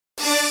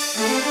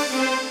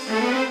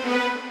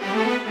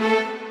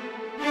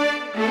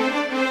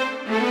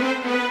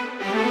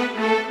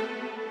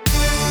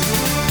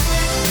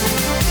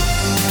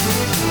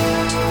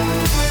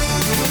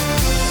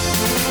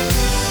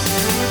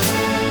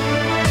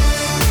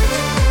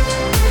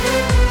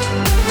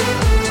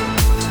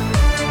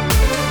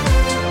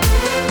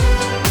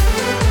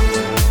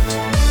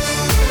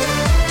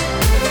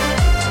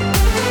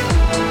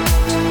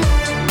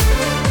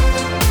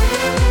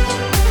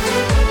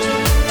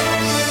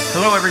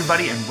Hello,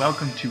 everybody, and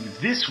welcome to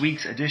this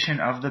week's edition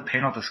of the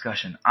Panel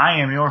Discussion.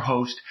 I am your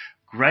host,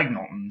 Greg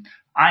Knowlton.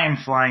 I am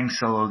flying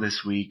solo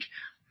this week.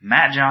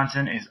 Matt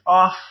Johnson is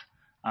off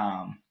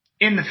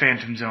in the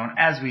Phantom Zone.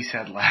 As we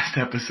said last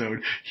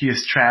episode, he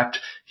is trapped.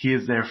 He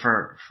is there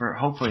for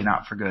hopefully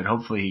not for good.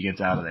 Hopefully he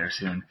gets out of there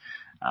soon.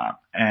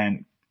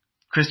 And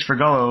Christopher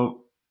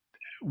Gullo,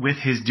 with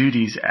his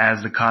duties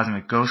as the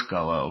Cosmic Ghost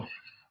Gullo,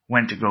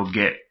 went to go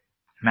get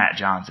Matt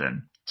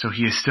Johnson. So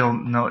he is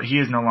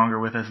no longer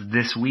with us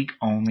this week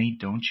only.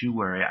 Don't you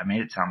worry. I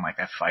made it sound like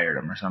I fired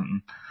him or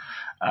something.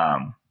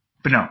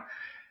 But no.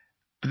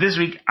 But this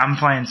week I'm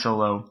flying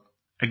solo.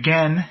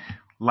 Again,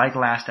 like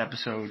last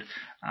episode,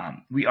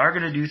 we are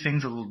going to do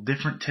things a little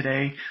different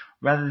today.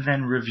 Rather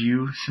than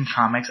review some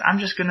comics, I'm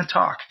just going to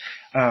talk.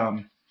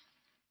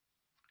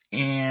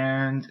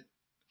 And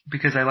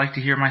because I like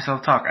to hear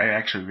myself talk, I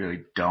actually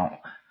really don't.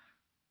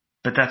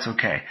 But that's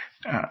okay.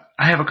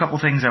 I have a couple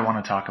things I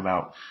want to talk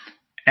about.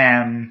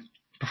 And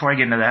before I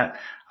get into that,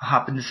 I'll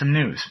hop into some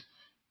news.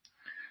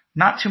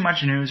 Not too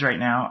much news right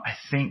now. I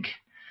think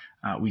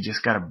we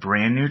just got a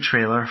brand new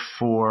trailer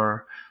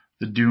for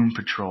the Doom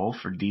Patrol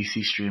for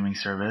DC streaming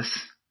service.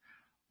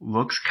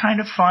 Looks kind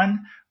of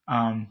fun.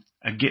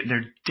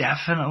 They're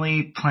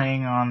definitely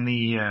playing on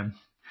the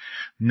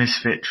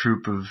misfit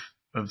troop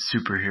of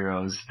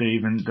superheroes.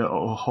 The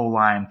whole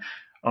line,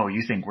 oh,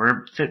 you think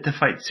we're fit to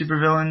fight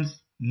supervillains?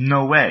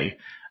 No way.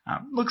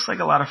 Looks like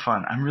a lot of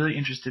fun. I'm really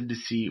interested to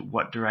see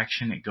what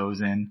direction it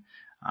goes in.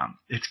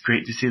 It's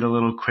great to see the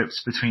little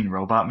quips between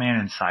Robot Man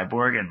and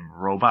Cyborg, and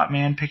Robot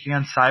Man picking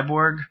on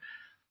Cyborg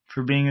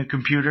for being a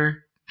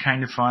computer.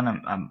 Kind of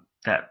fun.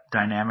 That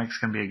dynamic's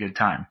going to be a good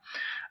time.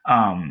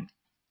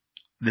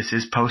 This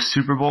is post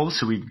Super Bowl,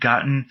 so we've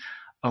gotten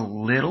a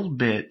little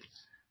bit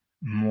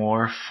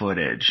more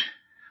footage,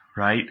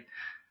 right?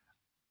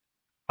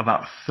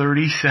 About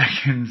 30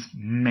 seconds,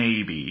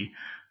 maybe,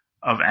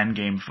 of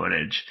Endgame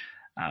footage.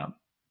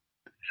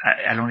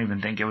 I don't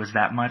even think it was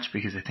that much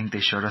because I think they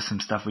showed us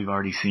some stuff we've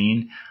already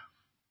seen.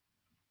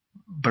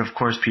 But of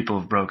course, people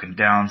have broken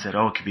down, said,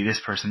 oh, it could be this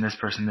person, this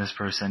person, this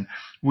person.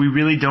 We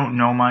really don't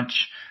know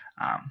much.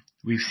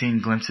 We've seen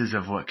glimpses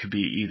of what could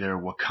be either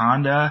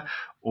Wakanda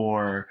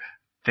or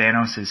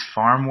Thanos'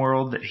 farm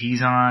world that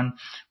he's on.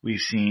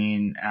 We've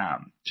seen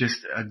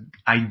just an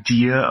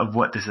idea of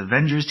what this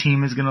Avengers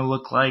team is going to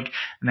look like.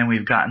 And then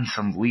we've gotten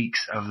some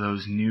leaks of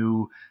those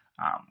new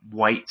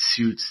white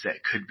suits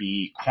that could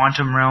be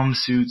Quantum Realm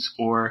suits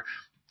or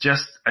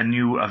just a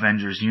new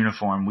Avengers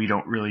uniform. We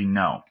don't really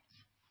know.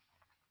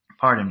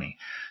 Pardon me.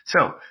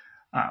 So,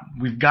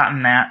 we've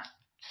gotten that.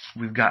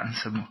 We've gotten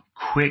some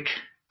quick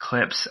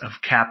clips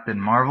of Captain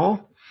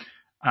Marvel.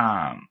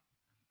 I'm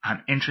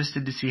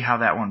interested to see how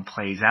that one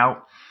plays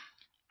out.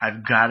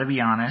 I've got to be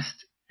honest.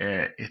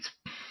 It's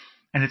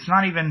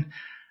not even,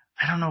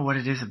 I don't know what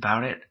it is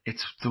about it.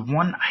 It's the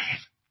one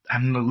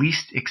I'm the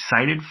least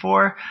excited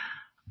for.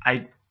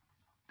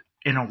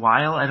 In a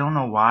while, I don't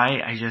know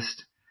why,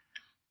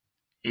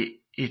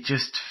 it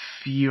just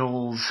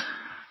feels,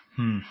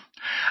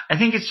 I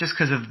think it's just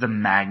because of the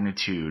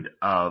magnitude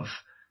of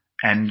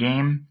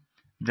Endgame,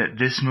 that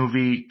this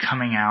movie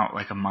coming out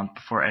like a month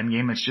before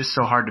Endgame, it's just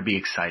so hard to be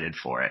excited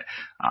for it.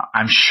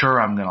 I'm sure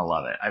I'm gonna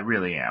love it. I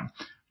really am.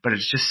 But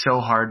it's just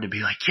so hard to be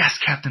like, yes,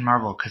 Captain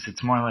Marvel, because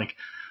it's more like,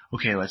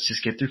 okay, let's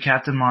just get through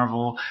Captain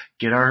Marvel,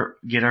 get our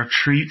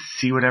treats,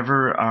 see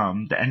whatever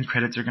the end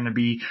credits are going to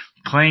be,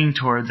 playing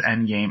towards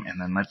Endgame,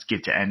 and then let's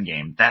get to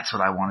Endgame. That's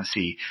what I want to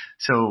see.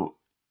 So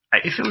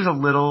if it was a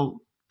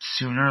little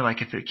sooner,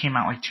 like if it came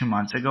out like 2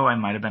 months ago, I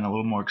might have been a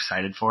little more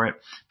excited for it.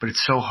 But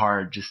it's so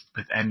hard just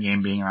with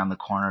Endgame being around the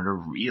corner to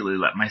really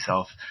let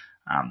myself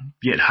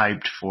get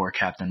hyped for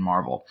Captain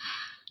Marvel.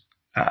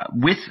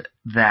 With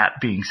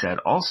that being said,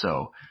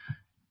 also,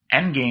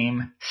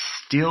 Endgame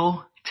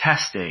still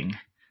testing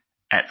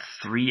at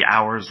 3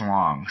 hours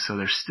long. So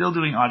they're still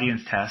doing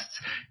audience tests.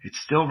 It's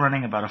still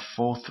running about a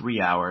full 3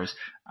 hours.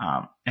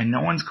 And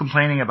no one's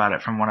complaining about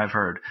it from what I've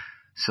heard.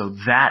 So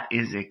that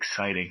is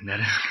exciting. That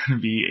is going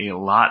to be a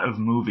lot of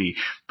movie,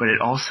 but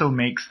it also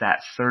makes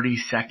that 30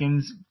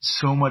 seconds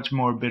so much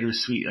more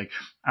bittersweet. Like,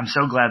 I'm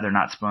so glad they're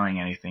not spoiling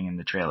anything in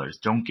the trailers.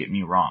 Don't get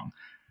me wrong.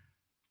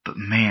 But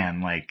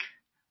man,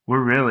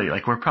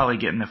 we're probably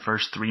getting the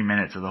first 3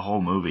 minutes of the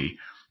whole movie.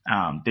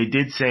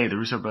 The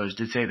Russo brothers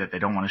did say that they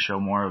don't want to show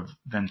more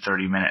than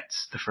 30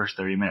 minutes, the first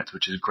 30 minutes,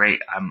 which is great.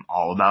 I'm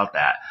all about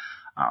that.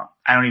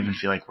 I don't even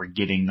feel like we're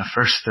getting the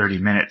first 30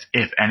 minutes,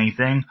 if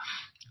anything.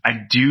 I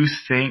do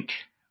think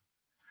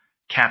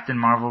Captain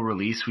Marvel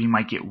release, we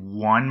might get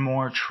one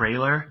more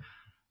trailer.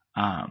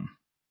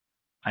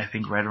 I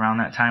think right around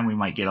that time we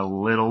might get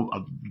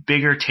a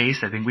bigger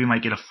taste. I think we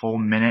might get a full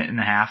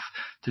 1.5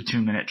 to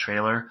 2 minute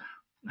trailer.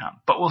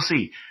 But we'll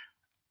see.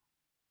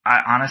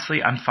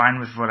 Honestly, I'm fine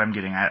with what I'm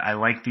getting. I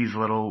like these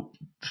little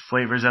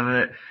flavors of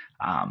it.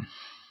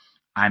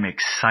 I'm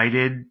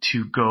excited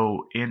to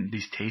go in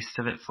these tastes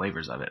of it,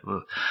 flavors of it.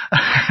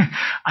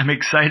 I'm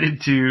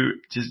excited to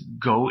just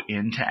go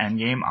into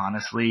Endgame,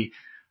 honestly,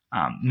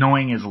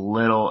 knowing as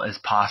little as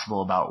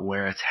possible about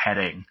where it's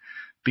heading,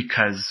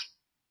 because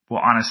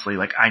well, honestly,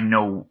 like I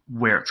know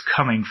where it's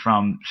coming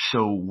from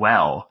so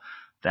well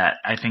that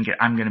I think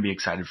I'm going to be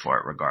excited for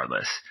it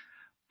regardless.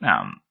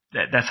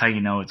 That's how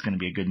you know it's going to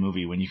be a good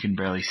movie, when you can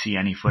barely see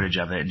any footage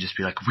of it and just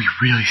be like, we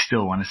really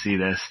still want to see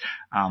this.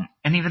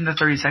 And even the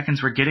 30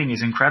 seconds we're getting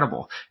is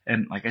incredible.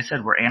 And like I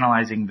said, we're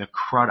analyzing the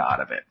crud out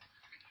of it.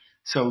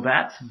 So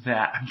that's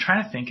that. I'm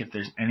trying to think if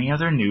there's any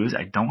other news.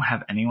 I don't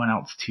have anyone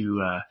else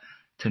to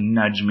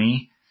nudge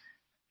me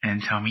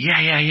and tell me,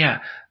 yeah.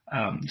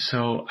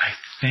 So I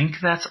think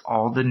that's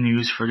all the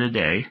news for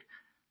today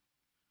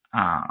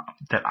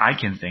that I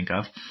can think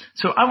of.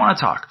 So I want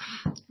to talk.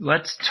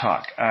 Let's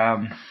talk.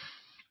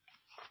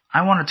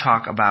 I want to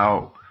talk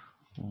about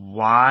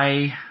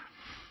why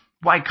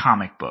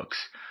comic books.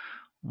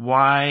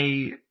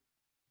 Why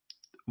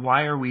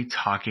are we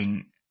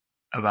talking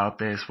about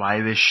this?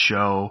 Why this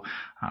show?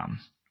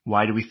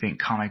 Why do we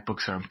think comic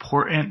books are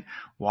important?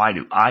 Why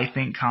do I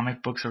think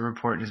comic books are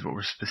important is what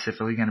we're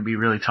specifically going to be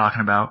really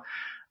talking about.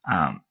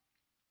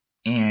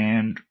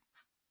 And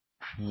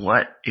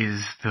what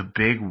is the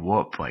big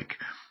whoop? Like,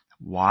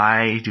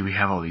 why do we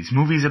have all these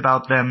movies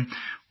about them?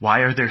 Why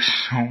are there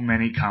so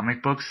many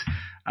comic books?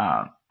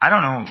 I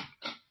don't know.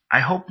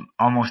 I hope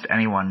almost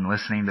anyone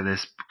listening to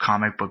this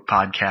comic book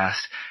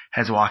podcast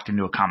has walked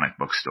into a comic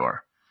book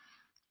store.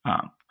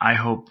 I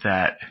hope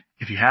that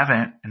if you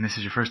haven't, and this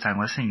is your first time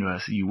listening to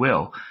us, you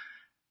will.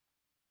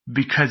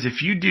 Because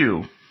if you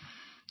do,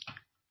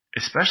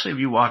 especially if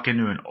you walk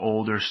into an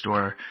older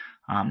store,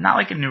 not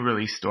like a new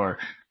release store,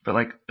 but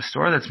like a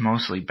store that's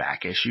mostly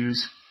back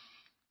issues,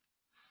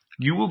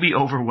 you will be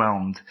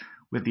overwhelmed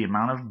with the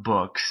amount of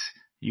books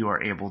you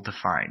are able to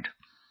find.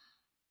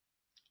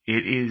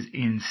 It is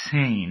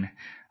insane.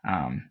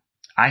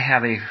 I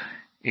have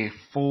a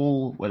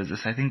full, what is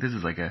this? I think this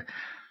is like a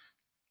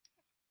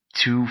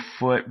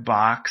 2-foot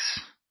box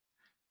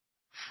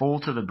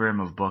full to the brim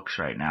of books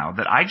right now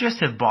that I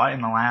just have bought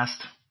in the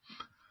last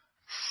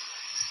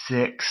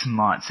 6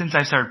 months since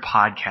I started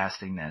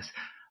podcasting this.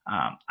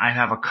 I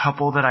have a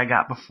couple that I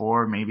got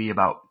before, maybe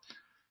about,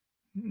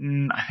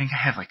 I think I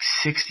have like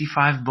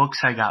 65 books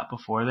I got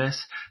before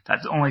this.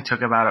 That only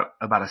took about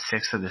a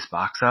sixth of this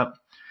box up.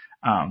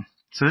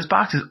 So this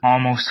box is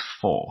almost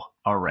full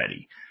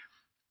already.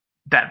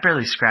 That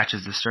barely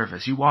scratches the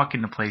surface. You walk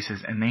into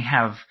places and they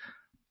have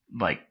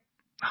like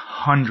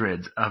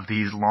hundreds of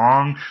these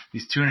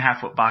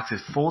 2.5-foot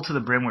boxes full to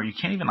the brim where you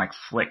can't even like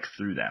flick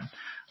through them.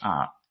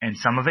 And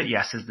some of it,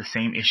 yes, is the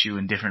same issue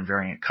in different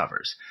variant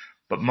covers.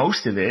 But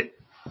most of it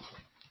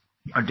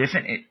are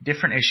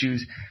different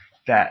issues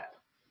that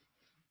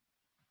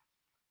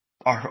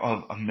are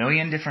of a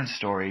million different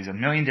stories, a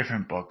million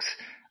different books.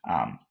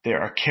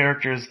 There are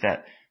characters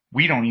that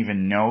we don't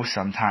even know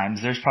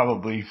sometimes. You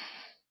probably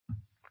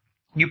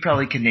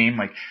could name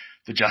like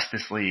the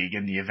Justice League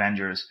and the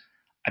Avengers.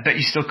 I bet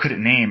you still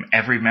couldn't name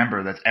every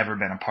member that's ever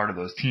been a part of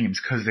those teams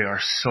because there are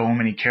so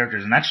many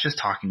characters. And that's just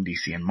talking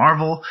DC and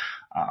Marvel.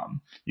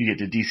 You get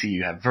to DC,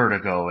 you have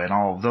Vertigo and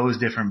all of those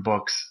different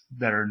books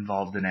that are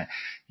involved in it.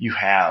 You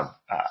have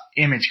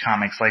Image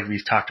Comics like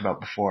we've talked about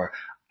before.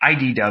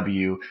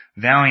 IDW,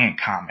 Valiant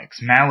Comics,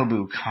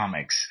 Malibu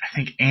Comics, I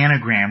think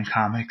Anagram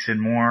Comics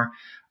and more.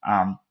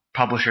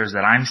 Publishers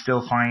that I'm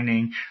still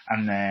finding,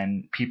 and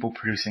then people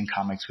producing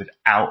comics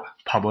without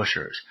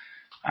publishers.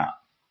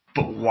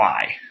 But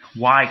why?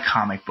 Why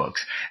comic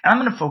books? And I'm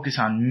going to focus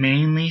on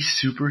mainly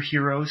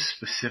superheroes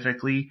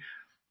specifically,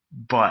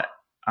 but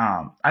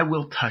I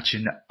will touch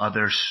into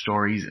other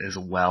stories as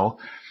well.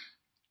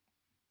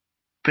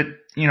 But,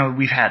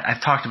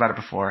 I've talked about it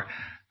before.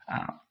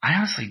 I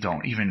honestly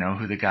don't even know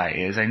who the guy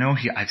is. I know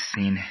I've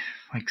seen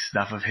like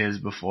stuff of his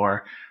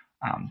before.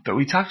 But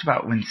we talked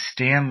about when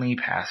Stan Lee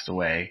passed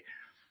away,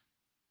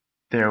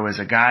 there was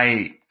a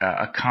guy,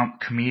 a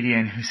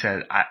comedian who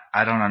said,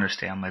 I don't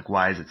understand, like,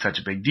 why is it such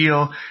a big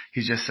deal?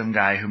 He's just some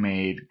guy who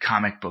made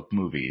comic book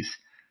movies.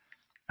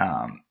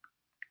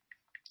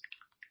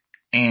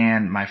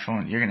 And my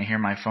phone, you're going to hear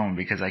my phone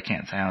because I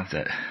can't silence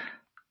it.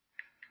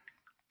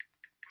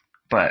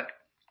 And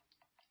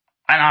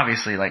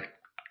obviously, like,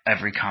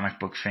 every comic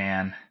book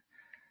fan,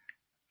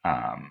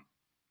 kind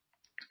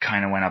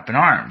of went up in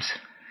arms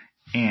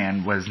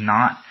and was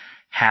not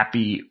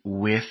happy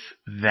with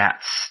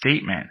that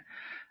statement.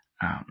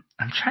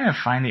 I'm trying to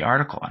find the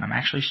article, and I'm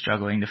actually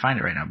struggling to find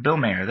it right now. Bill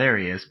Maher, there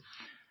he is.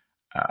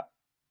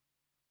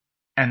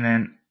 And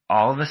then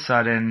all of a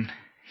sudden,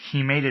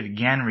 he made it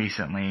again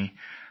recently,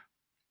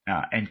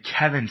 and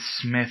Kevin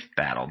Smith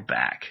battled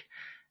back.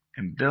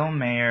 And Bill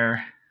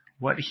Maher,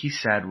 what he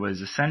said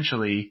was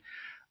essentially,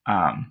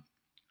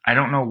 I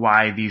don't know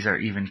why these are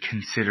even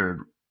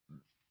considered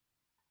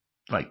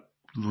like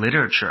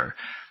literature.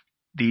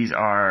 These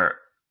are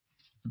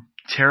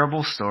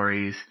terrible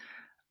stories.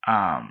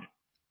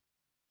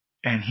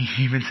 And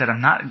he even said,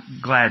 I'm not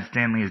glad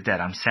Stan Lee is dead.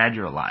 I'm sad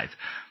you're alive.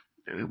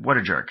 What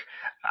a jerk.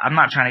 I'm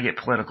not trying to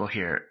get political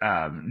here.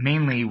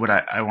 Mainly what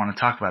I want to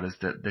talk about is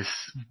this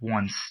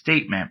one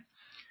statement.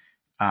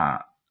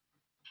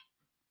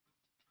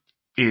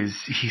 Is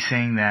he's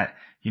saying that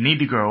you need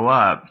to grow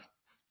up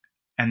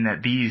and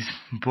that these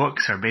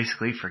books are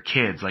basically for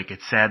kids. Like,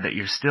 it's sad that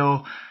you're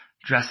still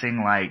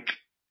dressing like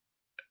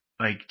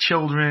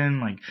children,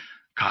 like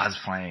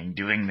cosplaying,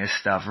 doing this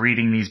stuff,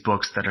 reading these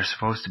books that are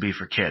supposed to be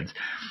for kids.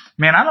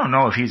 Man, I don't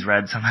know if he's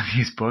read some of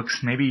these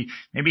books. Maybe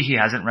he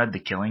hasn't read The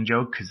Killing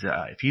Joke, because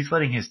if he's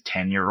letting his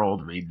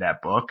 10-year-old read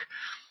that book,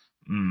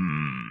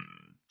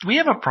 we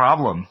have a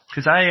problem.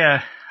 Because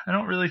I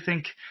don't really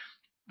think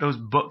those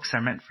books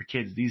are meant for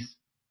kids. These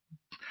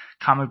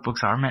comic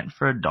books are meant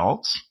for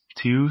adults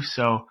too.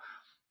 So,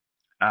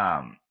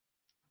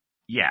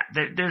 yeah,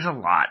 there's a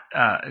lot.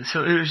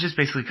 So it was just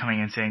basically coming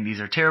in saying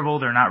these are terrible.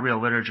 They're not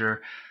real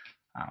literature.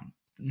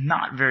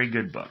 Not very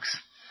good books.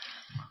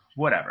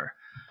 Whatever.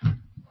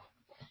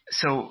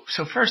 So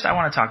first I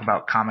want to talk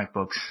about comic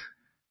books,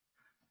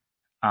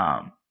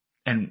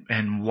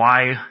 and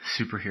why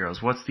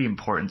superheroes. What's the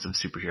importance of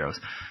superheroes?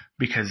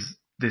 Because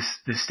this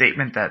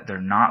statement that they're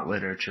not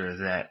literature,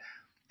 that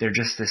they're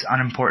just this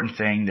unimportant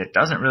thing that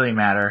doesn't really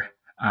matter,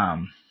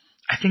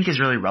 I think is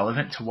really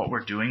relevant to what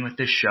we're doing with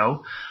this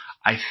show.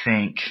 I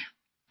think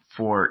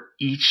for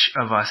each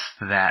of us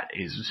that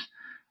is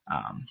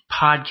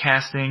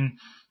podcasting,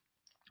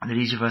 that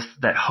each of us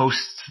that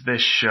hosts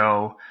this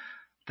show,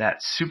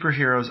 that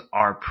superheroes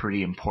are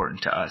pretty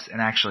important to us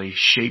and actually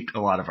shaped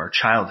a lot of our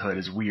childhood,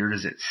 as weird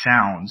as it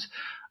sounds.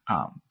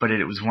 But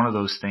it was one of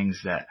those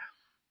things that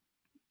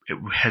it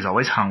has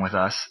always hung with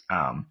us,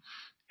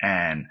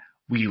 and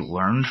we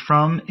learned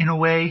from in a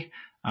way.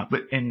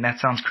 And that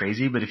sounds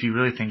crazy, but if you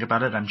really think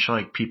about it, I'm sure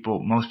like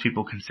most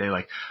people can say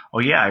like, oh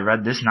yeah, I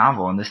read this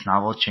novel and this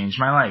novel changed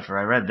my life, or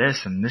I read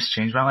this and this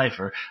changed my life,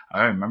 or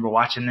I remember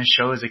watching this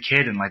show as a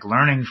kid and like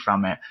learning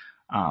from it.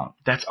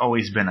 That's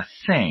always been a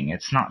thing.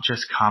 It's not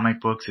just comic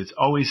books. It's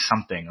always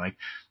something. Like,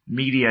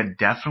 media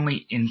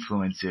definitely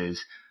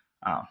influences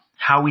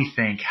how we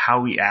think, how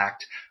we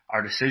act,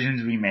 our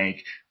decisions we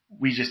make.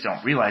 We just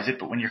don't realize it,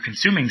 but when you're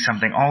consuming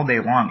something all day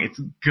long, it's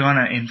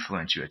gonna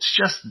influence you. It's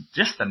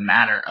just the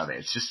matter of it.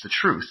 It's just the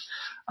truth.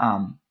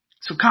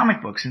 So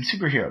comic books and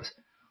superheroes.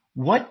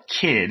 What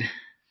kid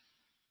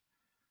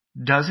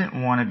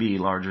doesn't want to be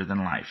larger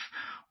than life?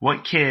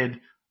 What kid,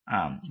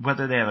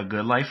 whether they have a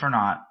good life or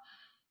not,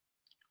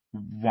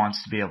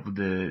 wants to be able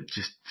to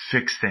just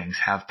fix things,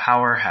 have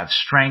power, have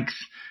strength,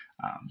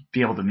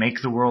 be able to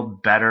make the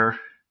world better?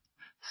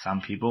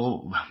 Some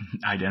people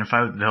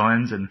identify with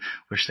villains and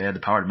wish they had the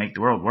power to make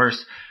the world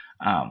worse.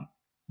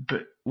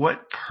 But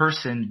what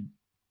person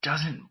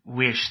doesn't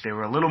wish they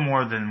were a little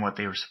more than what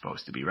they were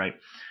supposed to be, right?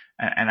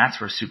 And that's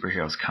where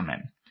superheroes come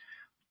in.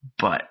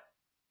 But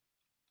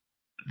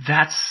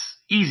that's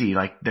easy.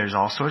 Like, there's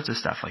all sorts of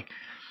stuff. Like,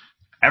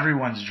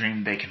 everyone's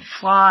dreamed they can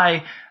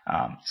fly.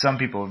 Some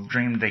people have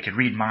dreamed they could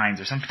read minds,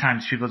 or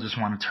sometimes people just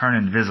want to turn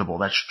invisible.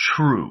 That's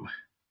true.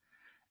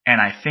 And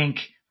I think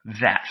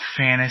that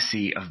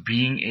fantasy of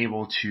being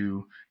able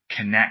to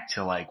connect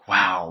to like,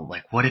 wow,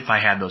 like what if I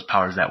had those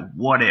powers? That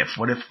what if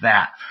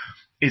that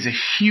is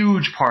a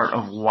huge part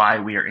of why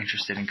we are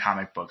interested in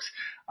comic books.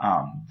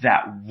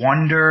 That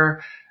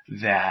wonder,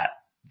 that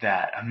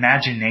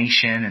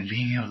imagination, and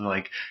being able to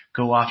like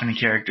go off in a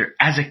character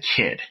as a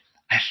kid.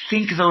 I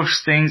think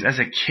those things as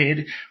a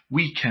kid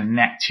we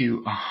connect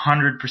to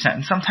 100%,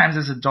 and sometimes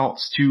as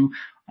adults too.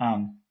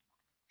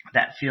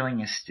 That feeling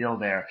is still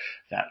there.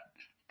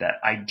 That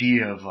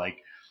idea of like,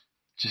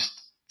 just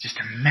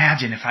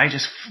imagine if I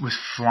just was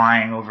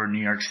flying over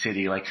New York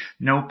City, like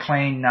no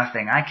plane,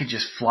 nothing. I could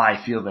just fly,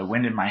 feel the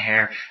wind in my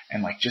hair,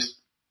 and like just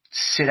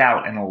sit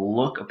out and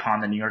look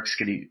upon the New York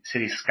City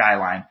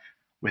skyline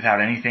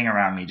without anything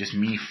around me, just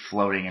me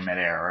floating in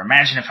midair. Or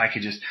imagine if I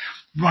could just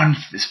run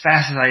as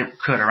fast as I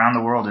could around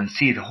the world and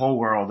see the whole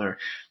world, or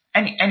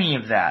any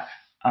of that.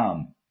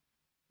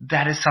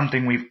 That is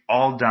something we've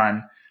all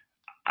done.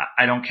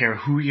 I don't care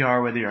who you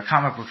are, whether you're a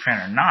comic book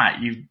fan or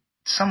not. You've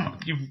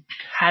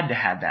had to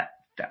have that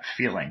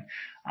feeling.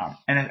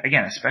 And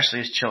again,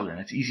 especially as children,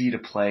 it's easy to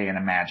play and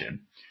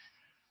imagine.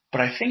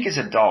 But I think as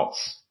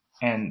adults,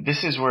 and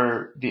this is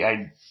where the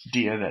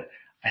idea that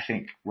I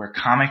think where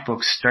comic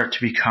books start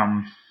to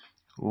become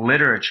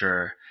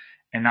literature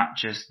and not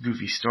just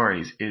goofy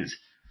stories, is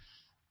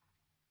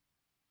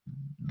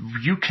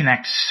you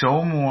connect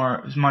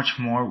much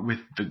more with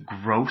the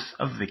growth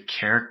of the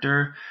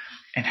character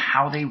and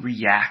how they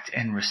react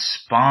and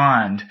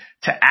respond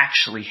to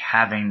actually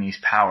having these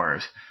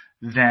powers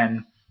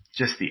than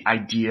just the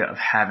idea of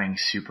having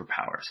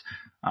superpowers.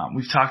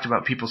 We've talked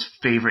about people's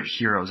favorite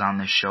heroes on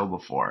this show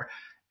before,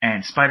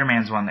 and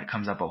Spider-Man's one that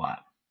comes up a lot.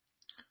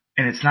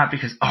 And it's not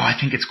because, I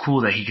think it's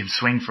cool that he can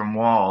swing from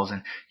walls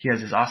and he has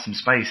this awesome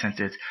spidey sense.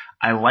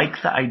 I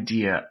like the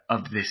idea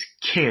of this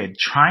kid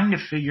trying to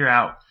figure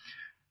out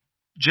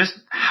just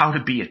how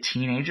to be a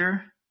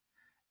teenager,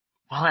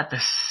 while at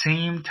the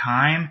same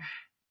time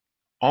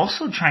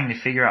also trying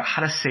to figure out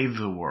how to save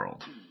the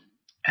world.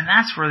 And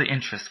that's where the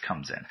interest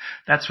comes in.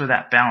 That's where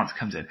that balance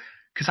comes in.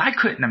 Because I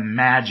couldn't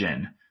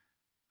imagine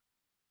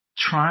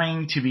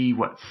trying to be,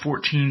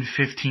 14,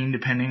 15,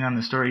 depending on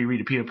the story you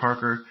read of Peter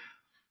Parker,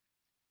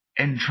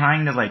 and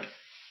trying to, like,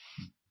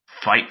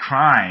 fight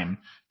crime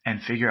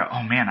and figure out,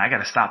 oh man, I got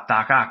to stop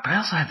Doc Ock, but I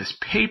also have this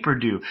paper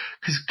due.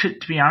 Because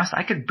to be honest,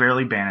 I could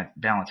barely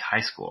balance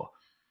high school.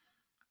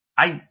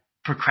 I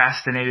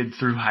procrastinated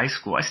through high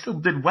school. I still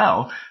did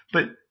well,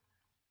 but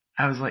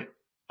I was like,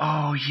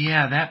 oh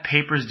yeah, that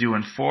paper's due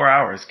in 4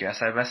 hours.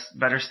 Guess I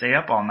better stay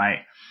up all night.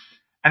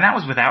 And that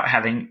was without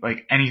having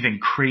like anything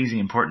crazy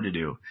important to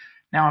do.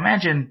 Now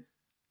imagine,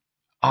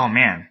 oh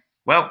man,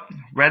 well,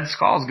 Red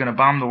Skull's gonna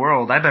bomb the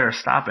world. I better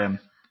stop him.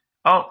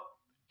 Oh,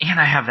 and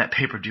I have that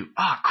paper due.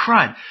 Oh,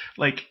 crud.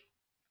 Like,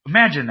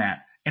 imagine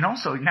that. And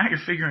also, now you're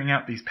figuring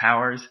out these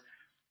powers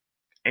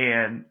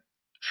and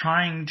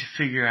trying to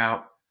figure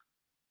out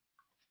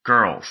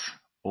girls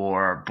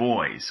or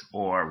boys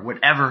or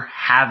whatever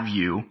have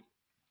you.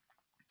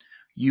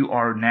 You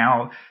are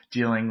now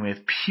dealing with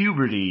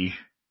puberty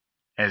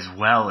as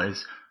well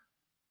as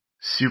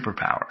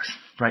superpowers,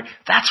 right?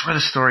 That's where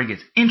the story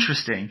gets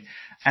interesting.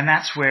 And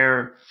that's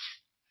where,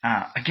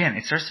 again,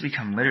 it starts to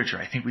become literature.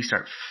 I think we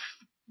start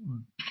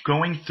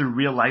going through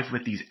real life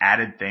with these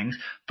added things,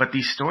 but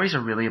these stories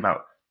are really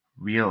about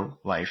real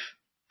life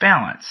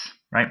balance,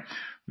 right?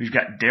 We've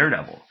got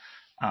Daredevil.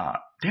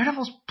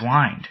 Daredevil's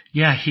blind.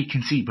 Yeah, he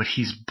can see, but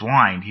he's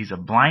blind. He's a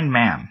blind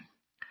man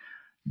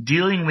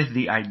dealing with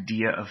the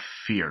idea of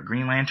fear.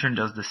 Green Lantern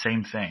does the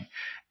same thing.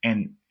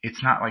 And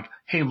it's not like,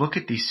 hey, look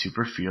at these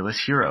super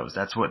fearless heroes.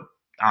 That's what,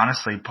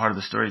 honestly, part of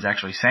the story is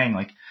actually saying,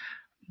 like,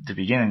 the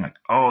beginning, like,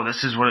 oh,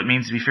 this is what it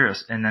means to be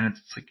fearless. And then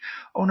it's like,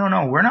 oh,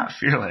 no, we're not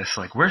fearless.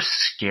 Like, we're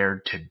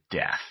scared to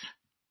death.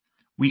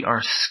 We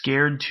are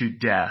scared to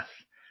death,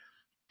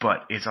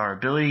 but it's our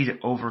ability to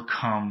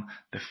overcome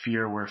the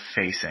fear we're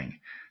facing.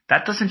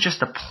 That doesn't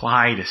just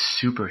apply to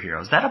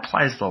superheroes. That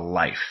applies to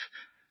life,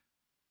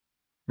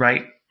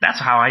 right? That's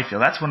how I feel.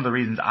 That's one of the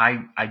reasons I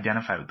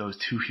identify with those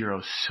two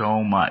heroes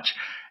so much,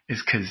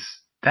 is because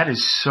that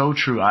is so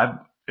true.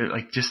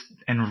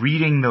 And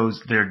reading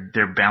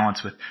their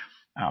balance with,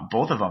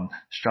 both of them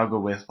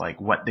struggle with like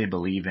what they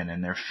believe in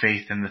and their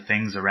faith in the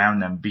things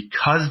around them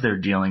because they're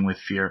dealing with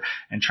fear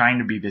and trying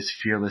to be this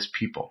fearless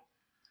people.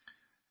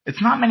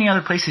 It's not many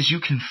other places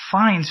you can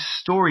find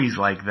stories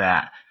like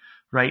that,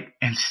 right?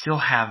 And still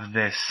have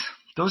this.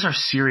 Those are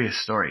serious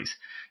stories.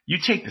 You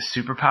take the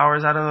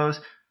superpowers out of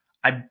those,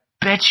 I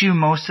bet you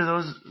most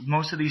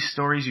of these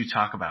stories you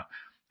talk about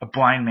a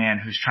blind man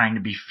who's trying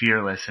to be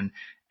fearless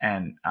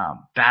and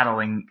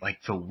battling like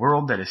the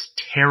world that is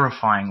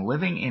terrifying,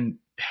 living in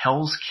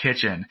Hell's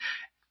Kitchen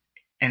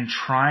and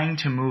trying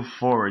to move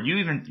forward.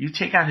 You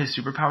take out his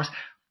superpowers,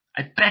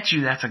 I bet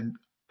you that's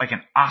like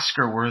an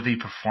Oscar-worthy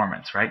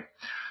performance, right?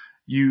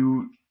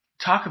 You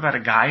talk about a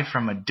guy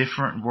from a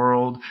different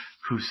world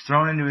who's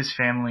thrown into his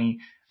family.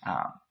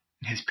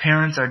 His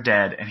parents are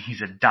dead and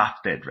he's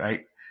adopted,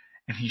 right?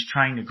 And he's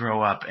trying to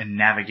grow up and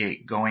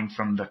navigate going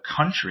from the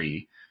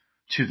country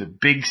to the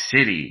big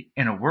city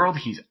in a world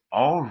he's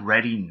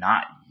already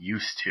not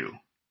used to.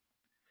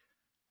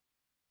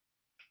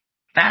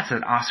 That's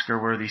an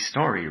Oscar-worthy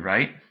story,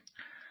 right?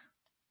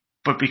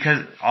 But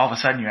because all of a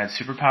sudden you add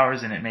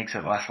superpowers and it makes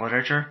it less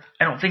literature,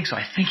 I don't think so.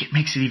 I think it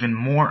makes it even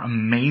more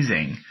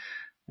amazing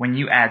when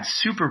you add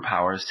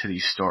superpowers to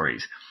these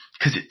stories,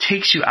 because it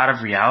takes you out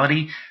of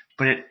reality,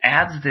 but it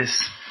adds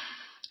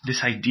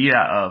this idea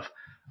of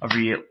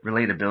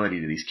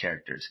relatability to these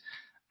characters.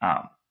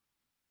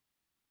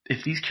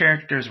 If these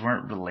characters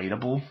weren't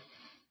relatable,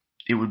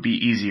 it would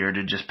be easier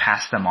to just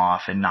pass them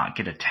off and not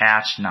get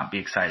attached, not be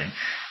exciting.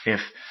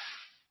 If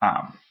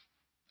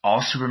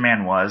all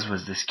Superman was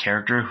this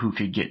character who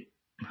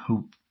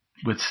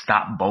would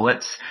stop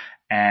bullets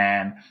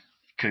and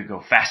could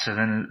go faster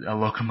than a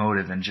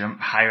locomotive and jump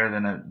higher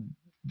than a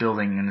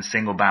building in a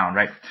single bound,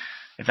 right?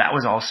 If that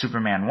was all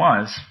Superman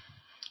was,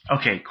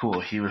 okay,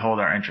 cool. He would hold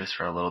our interest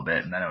for a little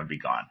bit and then it would be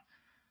gone.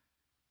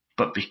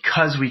 But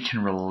because we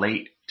can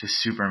relate to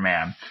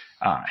Superman,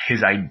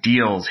 his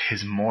ideals,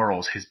 his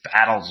morals, his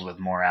battles with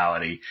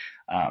morality,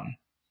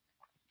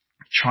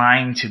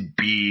 trying to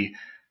be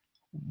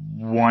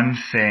one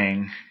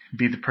thing,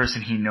 be the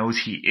person he knows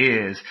he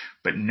is,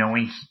 but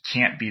knowing he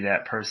can't be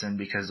that person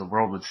because the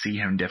world would see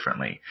him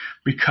differently.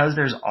 Because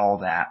there's all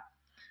that,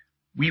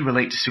 we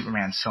relate to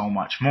Superman so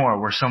much more.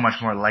 We're so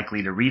much more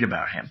likely to read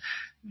about him.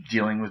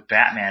 Dealing with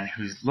Batman,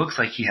 who looks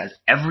like he has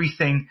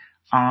everything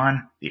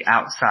on the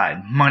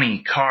outside.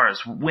 Money,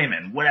 cars,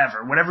 women,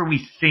 whatever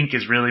we think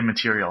is really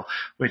material,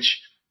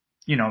 which,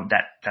 you know,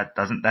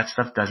 that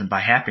stuff doesn't buy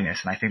happiness.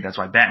 And I think that's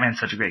why Batman's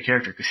such a great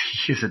character, because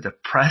he is a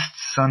depressed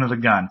son of a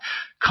gun,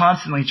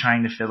 constantly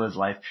trying to fill his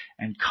life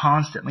and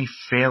constantly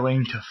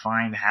failing to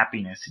find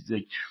happiness. He's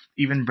like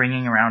even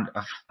bringing around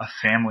a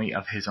family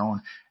of his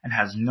own and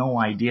has no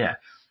idea.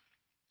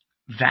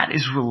 That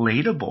is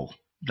relatable.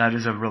 That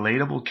is a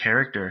relatable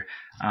character.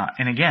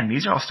 And again,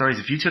 these are all stories.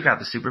 If you took out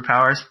the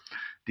superpowers,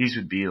 these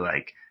would be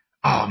like,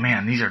 oh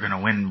man, these are going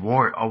to win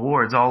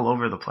awards all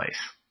over the place.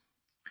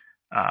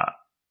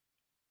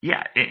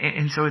 Yeah,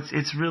 and so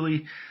it's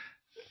really,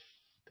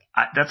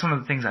 that's one of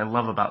the things I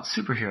love about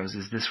superheroes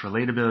is this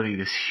relatability,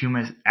 this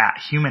human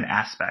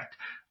aspect.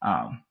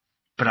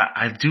 But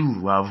I do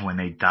love when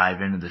they dive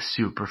into the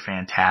super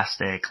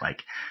fantastic,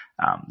 like,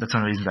 that's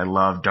one of the reasons I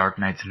love Dark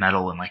Knight's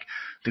Metal and like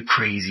the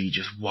crazy,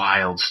 just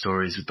wild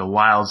stories with the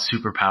wild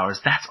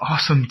superpowers. That's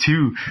awesome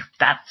too.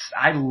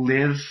 I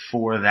live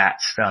for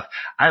that stuff.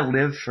 I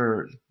live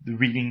for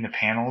reading the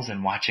panels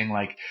and watching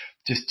like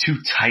just two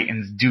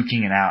titans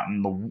duking it out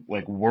and the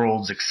like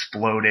worlds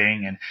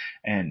exploding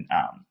and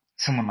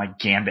someone like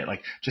Gambit,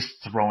 like just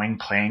throwing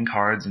playing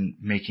cards and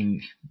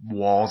making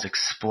walls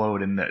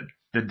explode and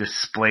the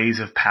displays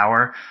of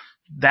power.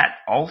 That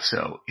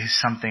also is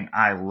something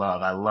I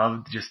love. I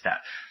love just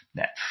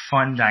that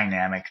fun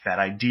dynamic, that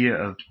idea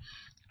of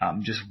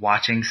just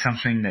watching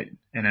something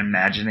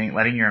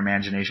letting your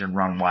imagination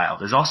run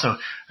wild is also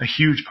a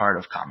huge part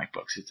of comic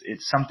books.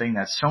 It's something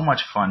that's so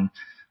much fun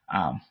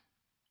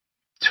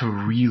to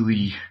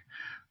really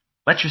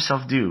let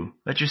yourself do.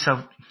 Let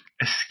yourself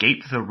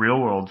escape the real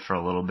world for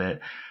a little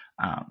bit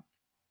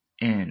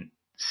and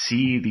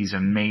see these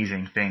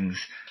amazing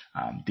things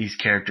these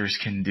characters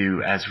can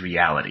do as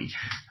reality.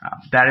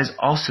 That is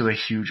also a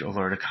huge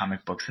allure to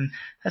comic books, and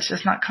that's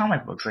just not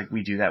comic books. Like,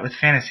 we do that with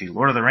fantasy,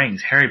 Lord of the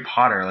Rings, Harry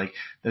Potter. Like,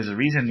 there's a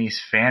reason these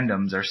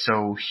fandoms are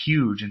so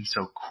huge and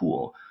so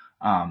cool.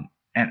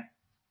 And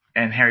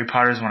Harry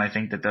Potter is one I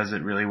think that does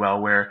it really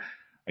well, where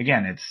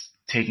again, it's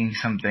taking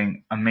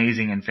something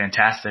amazing and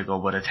fantastical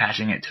but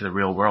attaching it to the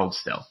real world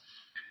still.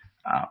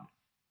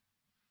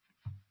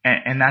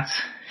 And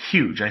that's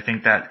huge. I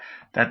think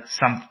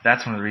that's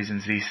one of the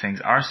reasons these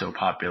things are so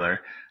popular,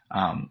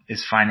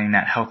 is finding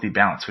that healthy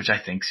balance, which I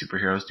think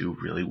superheroes do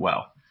really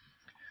well.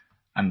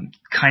 I'm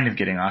kind of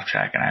getting off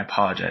track, and I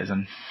apologize.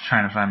 I'm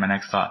trying to find my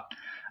next thought.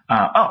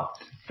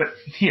 But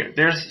here,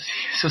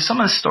 so some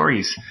of the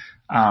stories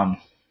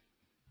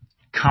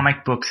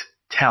comic books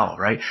tell,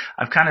 right?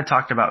 I've kind of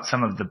talked about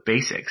some of the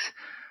basics,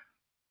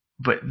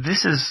 but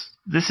this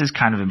is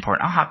kind of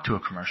important. I'll hop to a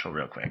commercial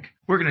real quick.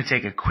 We're going to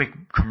take a quick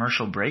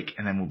commercial break,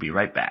 and then we'll be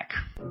right back.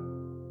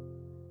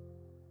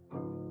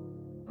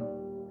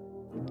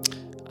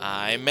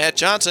 I'm Matt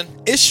Johnson.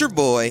 It's your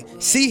boy,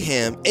 See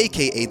Him,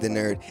 aka The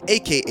Nerd,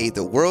 aka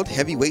the World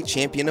Heavyweight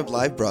Champion of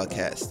Live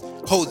Broadcast.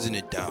 Holding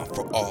it down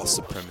for all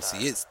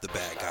supremacy, it's the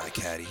bad guy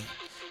caddy.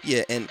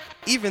 Yeah, and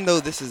even though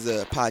this is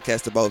a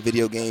podcast about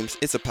video games,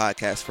 it's a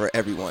podcast for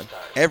everyone.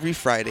 Every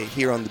Friday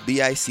here on the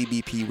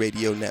BICBP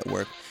Radio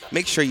Network.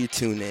 Make sure you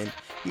tune in.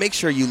 Make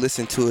sure you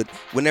listen to it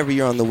whenever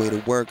you're on the way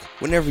to work,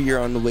 whenever you're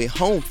on the way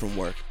home from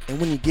work.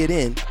 And when you get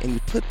in and you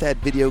put that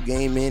video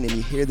game in and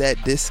you hear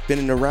that disc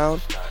spinning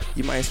around,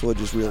 you might as well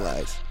just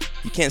realize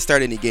you can't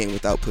start any game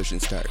without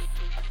pushing start.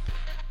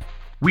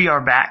 We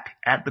are back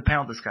at the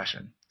panel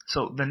discussion.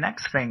 So the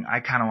next thing I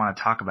kind of want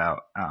to talk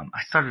about,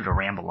 I started to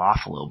ramble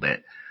off a little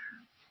bit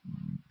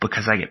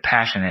because I get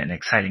passionate and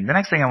exciting. The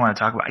next thing I want to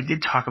talk about, I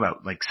did talk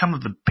about like some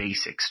of the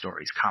basic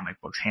stories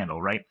comic books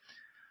handle, right?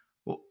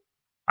 Well,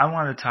 I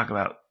wanted to talk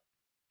about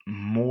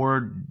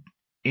more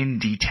in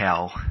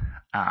detail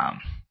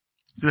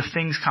the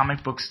things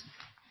comic books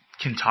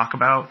can talk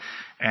about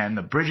and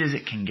the bridges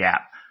it can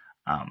gap.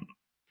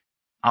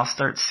 I'll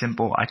start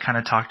simple. I kind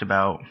of talked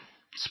about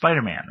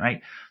Spider-Man,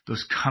 right?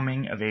 Those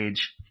coming of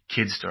age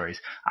kid stories.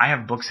 I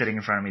have books sitting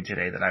in front of me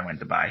today that I went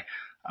to buy.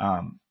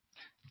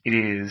 It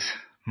is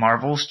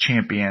Marvel's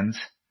Champions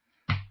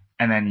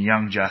and then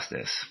Young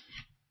Justice.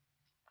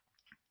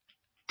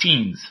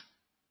 Teens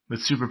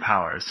with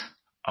superpowers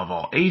of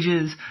all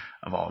ages,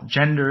 of all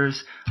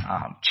genders,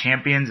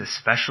 champions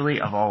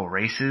especially of all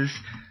races.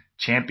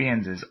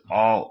 Champions is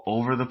all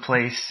over the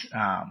place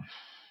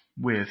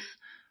with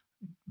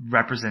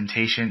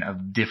representation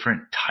of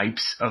different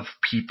types of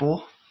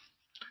people.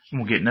 And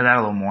we'll get into that a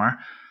little more.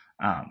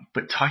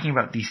 But talking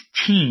about these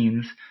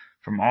teens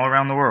from all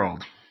around the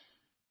world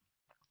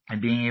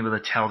and being able to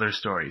tell their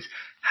stories,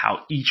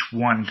 how each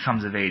one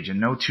comes of age,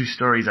 and no two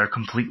stories are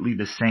completely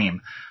the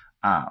same.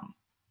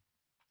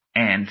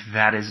 And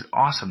that is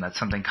awesome. That's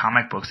something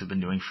comic books have been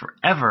doing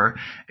forever,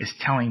 is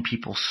telling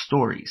people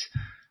stories.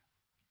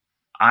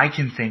 I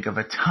can think of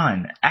a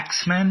ton.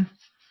 X-Men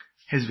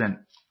has been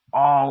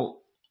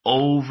all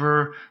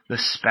over the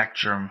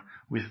spectrum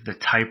with the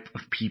type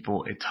of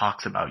people it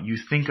talks about. You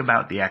think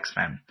about the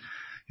X-Men.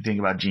 You think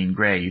about Jean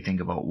Grey. You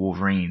think about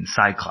Wolverine,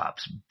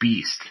 Cyclops,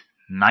 Beast,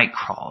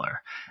 Nightcrawler.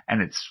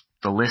 And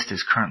the list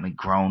has currently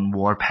grown.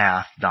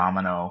 Warpath,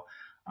 Domino,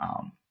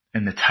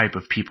 and the type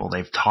of people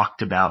they've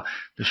talked about,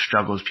 the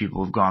struggles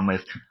people have gone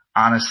with.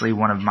 Honestly,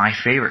 one of my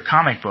favorite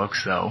comic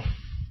books, though,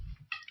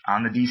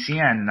 on the DCN,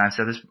 and I've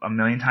said this a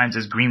million times,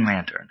 is Green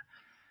Lantern.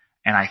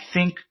 And I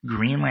think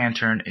Green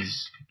Lantern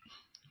is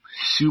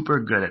super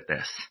good at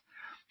this.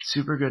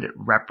 Super good at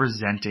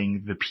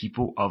representing the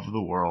people of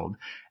the world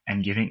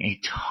and giving a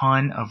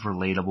ton of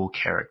relatable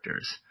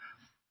characters.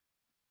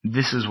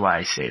 This is why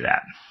I say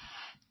that.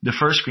 The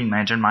first Green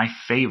Lantern, my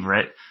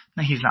favorite,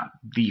 no, he's not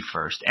the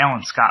first.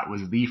 Alan Scott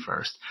was the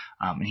first,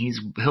 and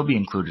he'll be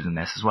included in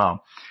this as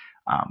well.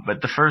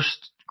 But the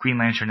first Green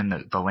Lantern in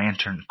the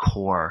Lantern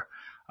Corps,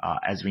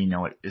 as we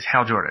know it, is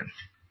Hal Jordan.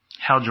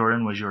 Hal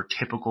Jordan was your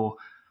typical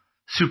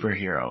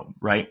superhero,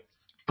 right?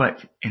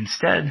 But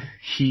instead,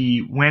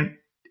 he went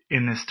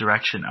in this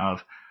direction of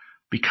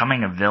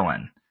becoming a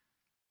villain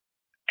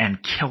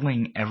and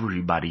killing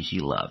everybody he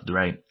loved,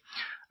 right?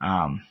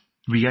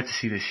 We get to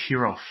see this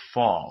hero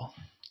fall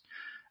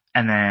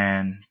and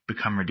then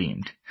become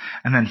redeemed,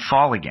 and then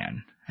fall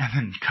again and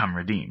then become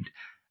redeemed,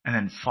 and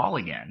then fall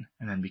again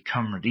and then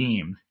become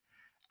redeemed,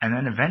 and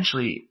then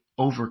eventually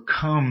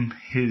overcome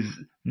his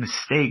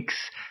mistakes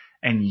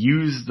and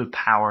use the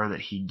power that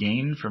he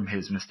gained from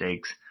his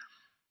mistakes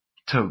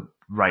to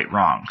right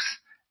wrongs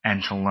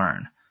and to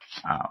learn.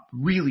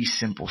 Really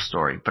simple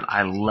story, but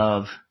I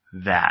love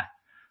that.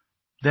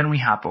 Then we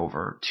hop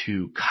over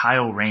to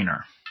Kyle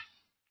Rayner,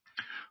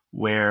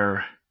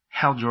 where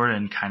Hal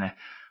Jordan kind of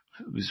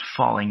was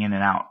falling in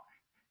and out.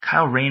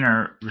 Kyle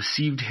Rayner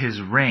received his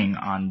ring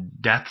on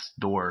death's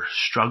door,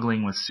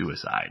 struggling with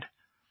suicide.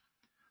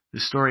 The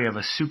story of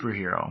a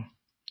superhero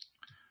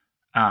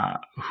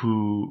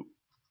who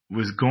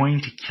was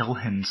going to kill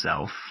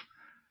himself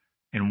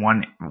in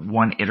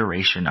one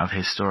iteration of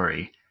his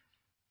story,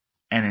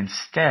 and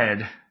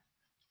instead,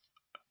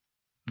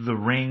 the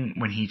ring,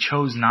 when he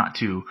chose not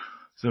to,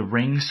 the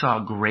ring saw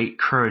great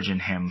courage in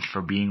him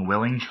for being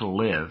willing to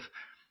live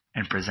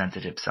and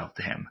presented itself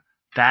to him.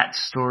 That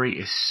story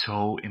is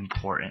so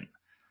important.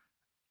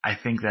 I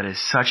think that is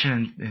such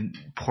an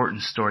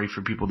important story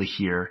for people to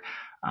hear,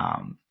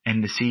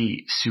 and to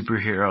see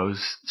superheroes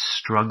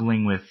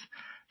struggling with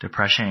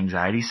depression and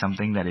anxiety,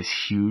 something that is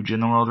huge in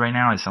the world right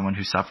now, as someone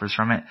who suffers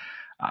from it.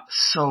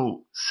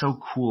 So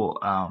cool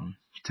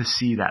to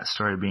see that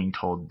story being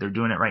told. They're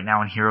doing it right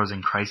now in Heroes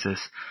in Crisis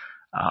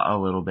a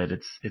little bit.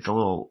 It's a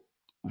little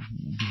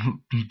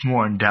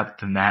more in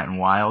depth than that and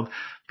wild,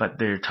 but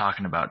they're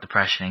talking about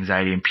depression,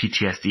 anxiety, and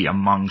PTSD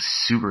among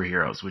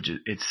superheroes, which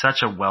it's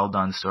such a well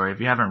done story. If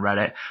you haven't read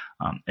it,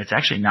 it's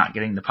actually not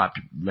getting the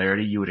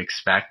popularity you would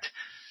expect,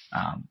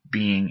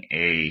 being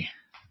a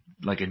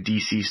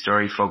DC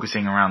story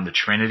focusing around the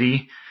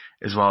Trinity,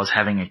 as well as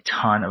having a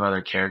ton of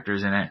other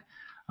characters in it,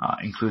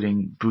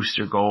 including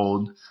Booster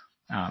Gold,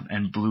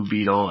 and Blue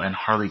Beetle and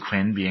Harley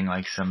Quinn being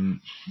like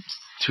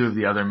three of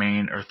the other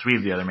main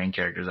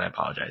characters. I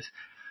apologize.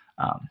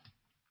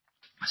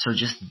 So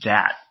just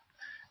that.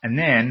 And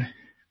then,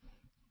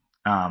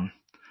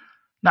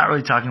 not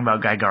really talking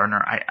about Guy Gardner.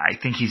 I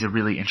think he's a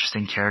really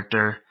interesting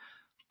character,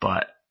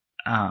 but,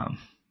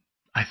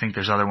 I think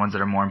there's other ones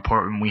that are more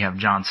important. We have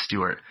Jon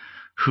Stewart,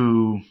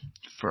 who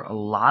for a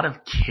lot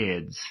of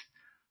kids,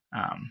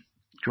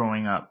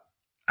 growing up,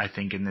 I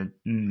think in the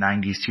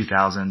 90s,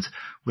 2000s,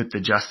 with the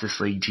Justice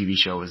League TV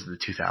show was the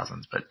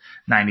 2000s, but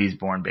 90s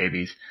born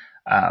babies.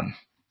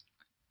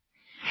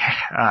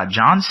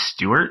 Jon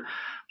Stewart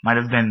might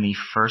have been the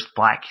first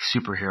black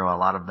superhero a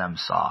lot of them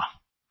saw,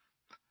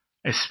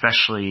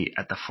 especially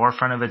at the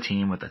forefront of a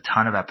team with a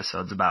ton of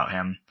episodes about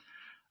him.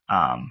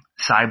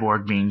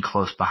 Cyborg being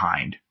close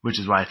behind, which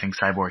is why I think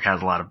Cyborg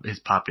has a lot of his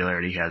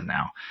popularity he has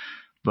now.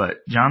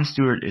 But Jon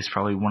Stewart is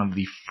probably one of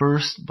the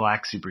first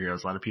black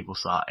superheroes a lot of people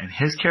saw, and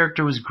his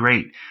character was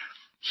great.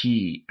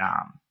 He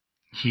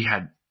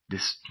had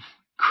this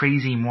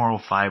crazy moral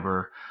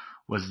fiber,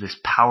 was this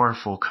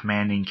powerful,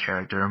 commanding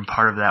character, and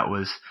part of that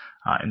was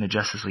in the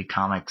Justice League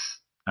comics,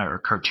 or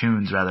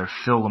cartoons rather,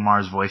 Phil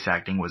LaMarr's voice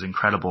acting was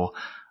incredible,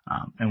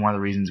 and one of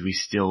the reasons we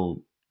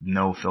still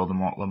know Phil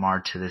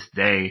LaMarr to this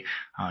day.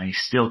 He's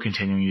still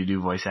continuing to do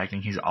voice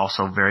acting. He's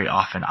also very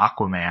often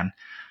Aquaman.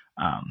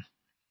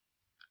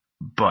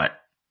 But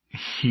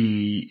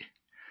he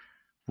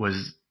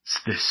was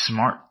this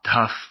smart,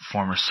 tough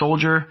former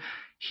soldier.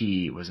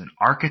 He was an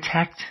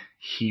architect.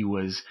 He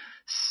was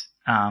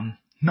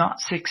not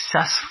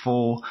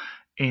successful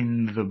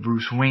in the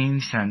Bruce Wayne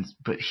sense,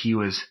 but he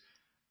was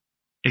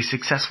a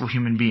successful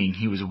human being.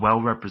 He was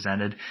well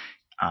represented,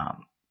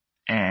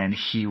 and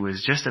he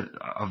was just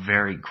a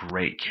very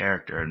great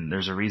character. And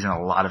there's a reason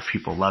a lot of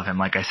people love him.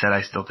 Like I said,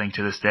 I still think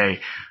to this day,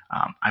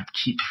 I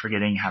keep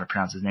forgetting how to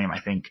pronounce his name.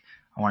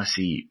 I want to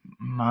see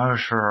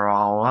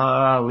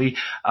Mahershala Ali,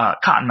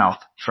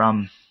 Cottonmouth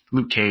from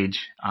Luke Cage.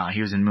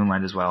 He was in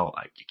Moonlight as well.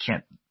 I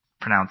can't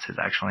pronounce his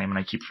actual name, and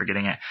I keep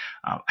forgetting it.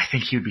 I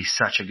think he would be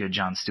such a good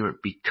Jon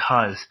Stewart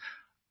because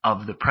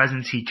of the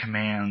presence he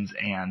commands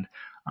and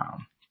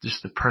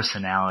just the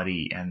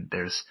personality. And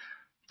there's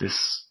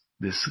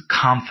this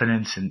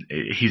confidence, and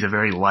he's a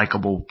very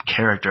likable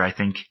character, I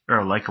think, or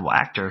a likable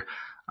actor.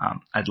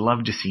 I'd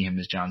love to see him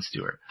as Jon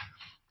Stewart.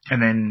 And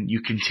then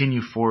you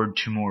continue forward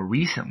to more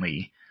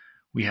recently,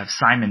 we have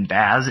Simon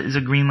Baz is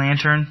a Green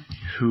Lantern,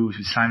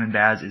 Simon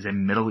Baz is a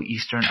Middle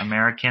Eastern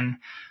American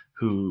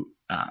who,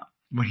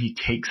 when he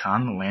takes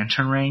on the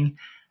Lantern Ring,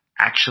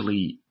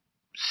 actually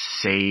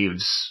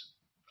saves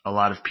a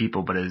lot of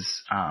people, but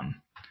is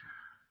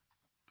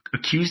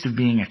accused of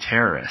being a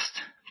terrorist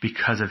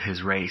because of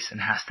his race and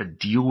has to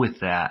deal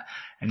with that.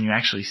 And you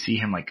actually see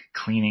him like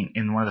cleaning,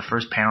 in one of the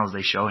first panels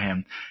they show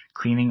him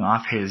cleaning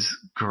off his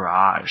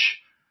garage,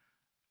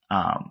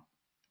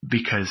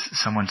 because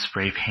someone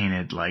spray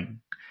painted like,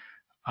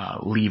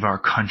 leave our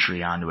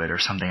country onto it or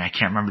something. I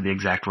can't remember the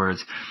exact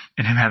words,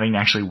 and him having to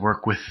actually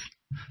work with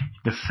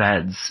the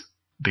feds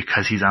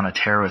because he's on a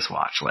terrorist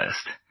watch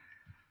list.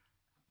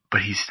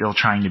 but he's still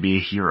trying to be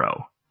a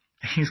hero.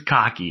 He's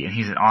cocky, and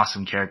he's an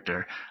awesome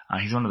character.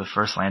 He's one of the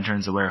first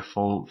Lanterns to wear a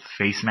full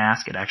face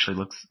mask. It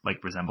actually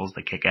resembles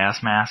the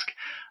Kick-Ass mask.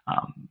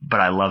 But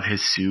I love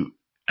his suit,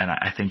 and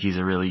I think he's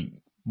a really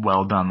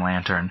well done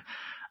Lantern.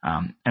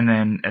 And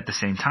then at the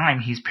same time,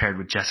 he's paired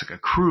with Jessica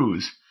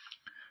Cruz,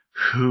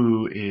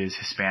 who is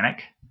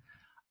Hispanic.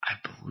 I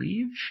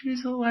believe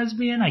she's a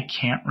lesbian. I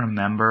can't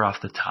remember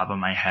off the top of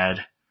my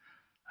head.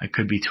 I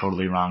could be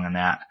totally wrong on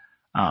that.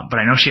 But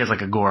I know she has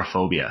like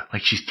agoraphobia.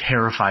 Like she's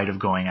terrified of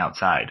going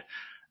outside.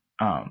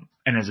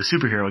 And as a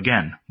superhero,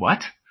 again,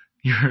 what?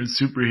 You're a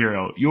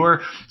superhero.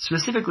 You're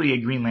specifically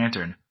a Green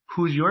Lantern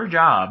whose your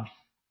job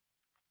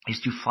is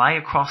to fly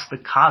across the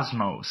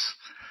cosmos.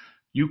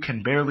 You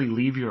can barely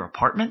leave your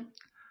apartment.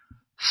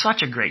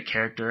 Such a great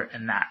character,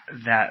 and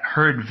that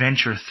her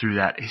adventure through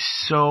that is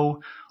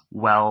so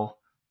well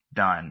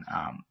done.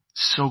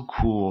 So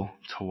cool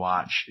to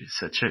watch. It's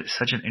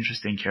such an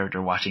interesting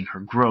character, watching her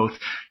growth.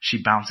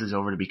 She bounces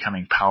over to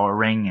becoming Power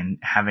Ring and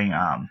having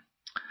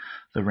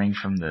the ring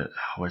from the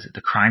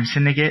Crime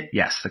Syndicate?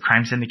 Yes, the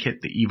Crime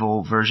Syndicate, the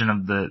evil version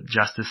of the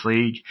Justice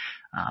League.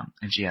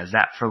 And she has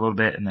that for a little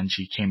bit, and then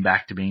she came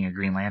back to being a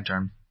Green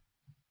Lantern.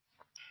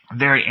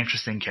 Very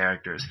interesting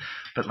characters.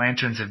 But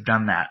Lanterns have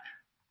done that.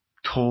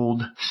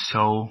 Told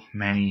so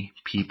many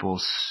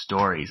people's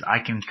stories. I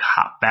can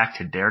hop back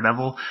to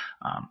Daredevil.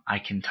 I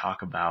can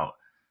talk about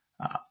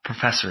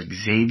Professor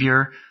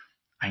Xavier.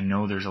 I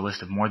know there's a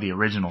list of more. The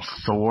original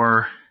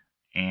Thor,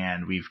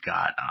 and we've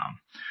got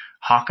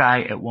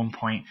Hawkeye at one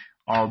point,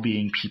 all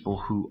being people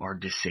who are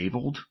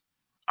disabled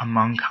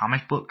among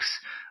comic books.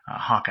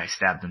 Hawkeye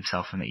stabbed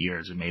himself in the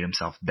ears and made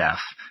himself deaf.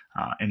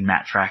 In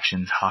Matt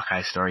Fraction's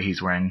Hawkeye story, he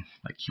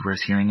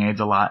wears hearing aids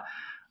a lot.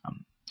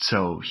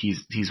 So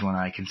he's one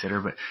I consider,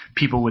 but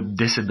people with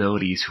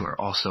disabilities who are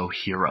also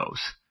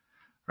heroes,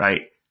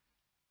 right?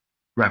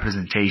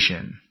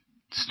 Representation,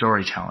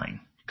 storytelling.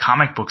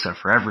 Comic books are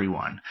for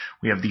everyone.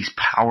 We have these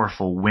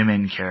powerful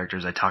women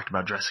characters. I talked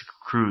about Jessica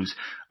Cruz.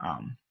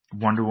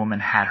 Wonder Woman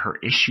had her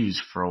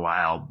issues for a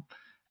while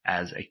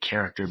as a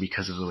character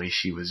because of the way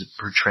she was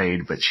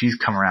portrayed, but she's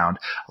come around.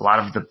 A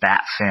lot of the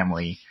Bat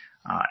family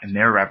and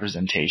their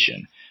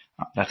representation.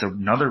 That's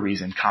another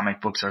reason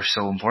comic books are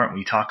so important.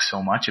 We talk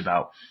so much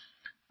about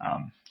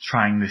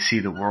trying to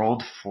see the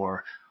world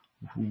for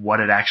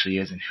what it actually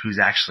is and who's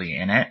actually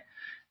in it,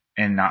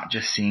 and not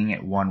just seeing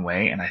it one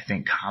way. And I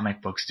think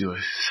comic books do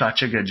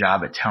such a good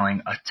job at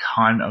telling a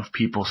ton of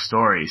people's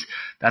stories.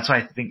 That's why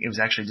I think it was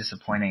actually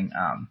disappointing.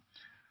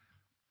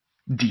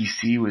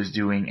 DC was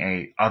doing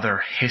a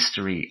other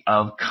history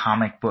of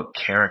comic book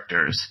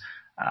characters.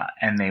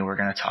 And they were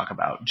going to talk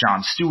about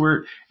Jon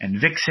Stewart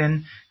and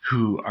Vixen,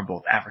 who are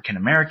both African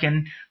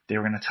American. They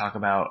were going to talk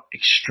about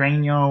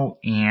Extraño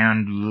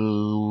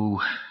and,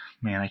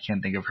 I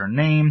can't think of her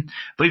name. I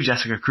believe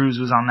Jessica Cruz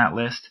was on that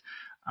list,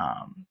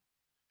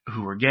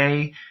 who were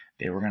gay.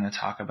 They were going to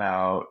talk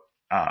about,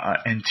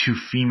 and two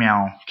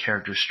female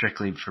characters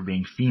strictly for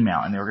being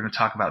female. And they were going to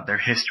talk about their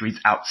histories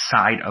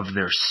outside of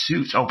their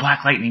suits. Oh,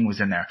 Black Lightning was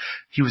in there.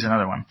 He was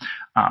another one.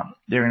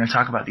 They were going to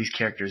talk about these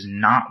characters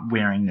not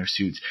wearing their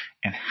suits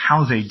and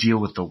how they deal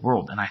with the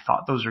world. And I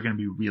thought those were going to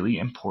be really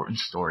important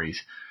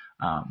stories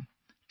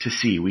to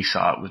see. We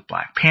saw it with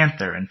Black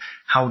Panther and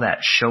how that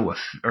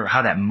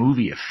how that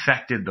movie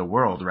affected the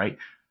world, right?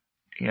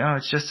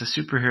 It's just a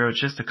superhero. It's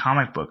just a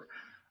comic book.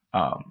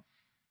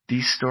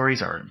 These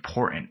stories are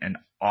important and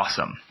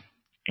awesome.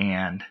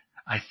 And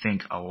I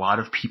think a lot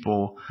of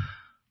people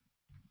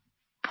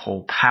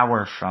pull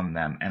power from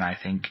them. And I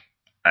think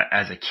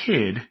as a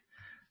kid,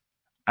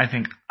 I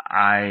think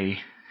I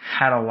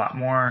had a lot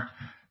more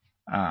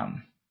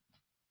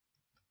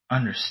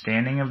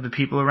understanding of the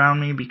people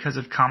around me because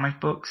of comic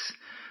books.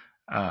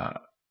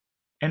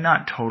 And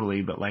not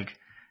totally, but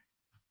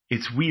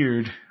it's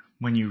weird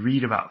when you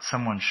read about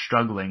someone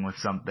struggling with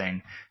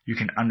something, you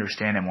can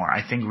understand it more.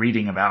 I think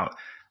reading about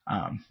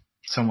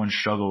someone's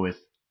struggle with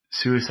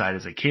suicide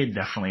as a kid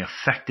definitely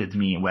affected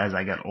me as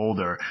I got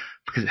older,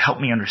 because it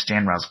helped me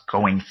understand what I was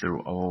going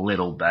through a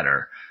little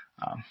better.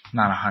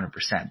 Not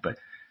 100%, but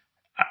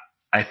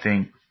I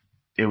think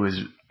it was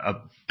a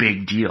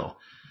big deal.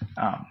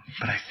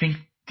 But I think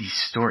these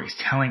stories,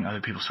 telling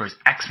other people's stories,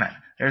 X-Men,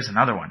 there's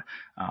another one.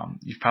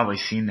 You've probably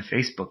seen the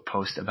Facebook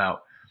post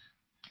about,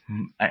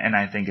 and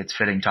I think it's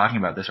fitting talking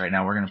about this right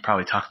now. We're going to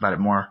probably talk about it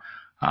more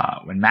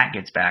when Matt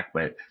gets back,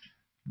 but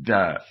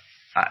the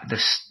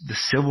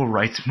civil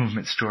rights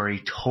movement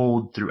story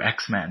told through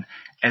X-Men,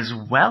 as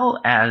well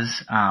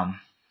as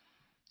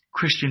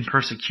Christian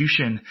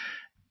persecution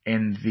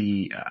in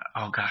the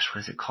what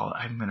is it called?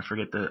 I'm going to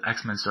forget the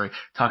X-Men story,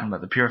 talking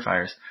about the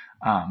Purifiers.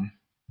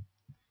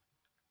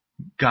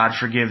 God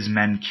Forgives,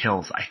 Men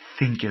Kills, I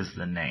think is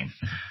the name.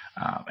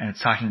 And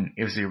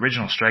it was the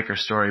original Stryker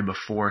story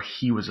before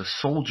he was a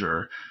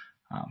soldier.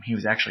 He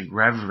was actually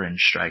Reverend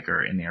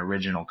Stryker in the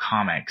original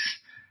comics,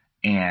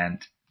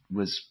 and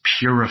was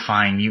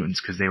purifying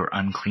mutants because they were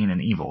unclean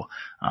and evil.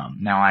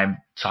 Now, I've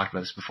talked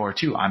about this before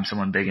too. I'm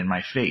someone big in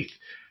my faith,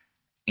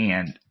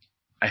 and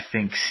I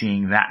think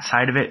seeing that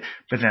side of it,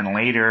 but then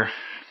later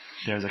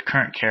there's a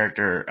current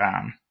character,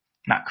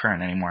 not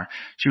current anymore.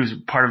 She was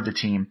part of the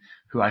team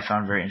who I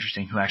found very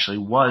interesting, who actually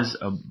was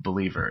a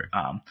believer,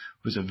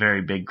 was a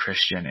very big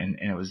Christian, and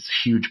it was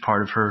a huge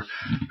part of her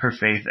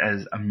faith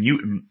as a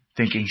mutant,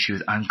 thinking she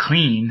was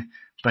unclean,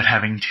 but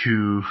having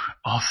to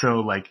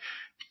also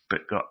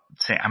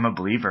say I'm a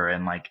believer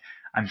and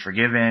I'm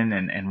forgiven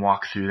and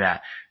walk through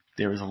that.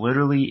 There is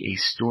literally a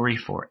story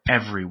for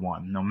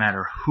everyone, no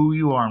matter who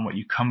you are and what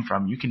you come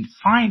from. You can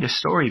find a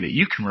story that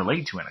you can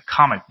relate to in a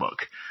comic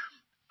book.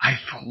 I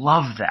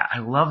love that. I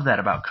love that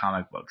about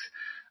comic books.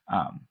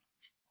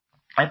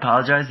 I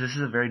apologize. This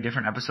is a very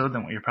different episode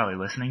than what you're probably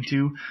listening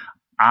to.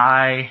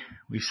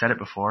 We've said it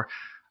before,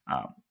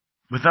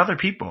 with other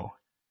people,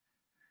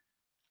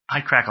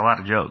 I crack a lot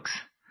of jokes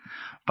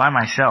by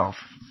myself.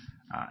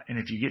 And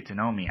if you get to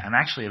know me, I'm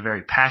actually a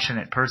very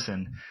passionate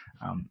person,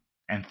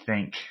 and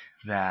think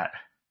that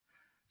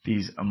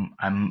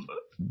I'm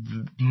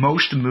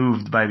most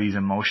moved by these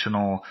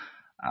emotional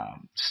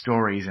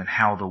stories and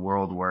how the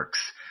world works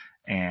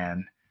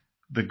and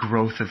the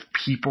growth of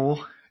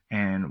people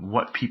and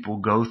what people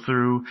go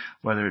through,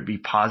 whether it be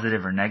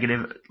positive or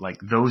negative.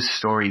 Those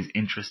stories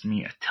interest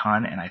me a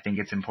ton, and I think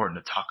it's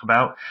important to talk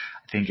about.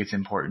 I think it's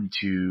important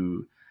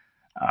to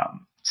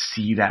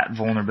see that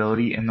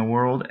vulnerability in the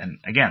world. And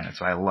again,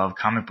 that's why I love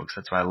comic books.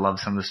 That's why I love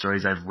some of the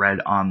stories I've read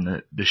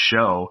on the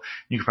show.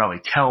 You can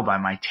probably tell by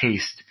my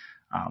taste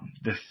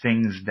the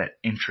things that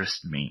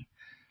interest me.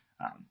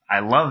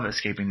 I love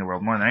escaping the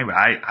world more than anybody.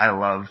 I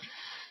love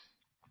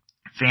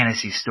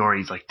fantasy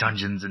stories like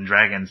Dungeons and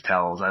Dragons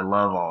tells. I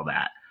love all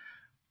that.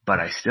 But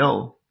I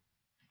still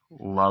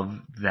love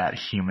that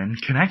human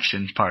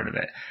connection part of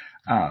it.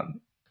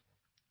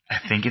 I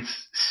think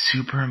it's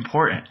super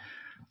important.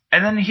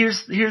 And then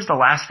here's the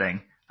last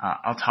thing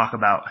I'll talk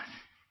about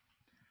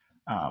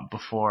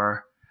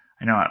before.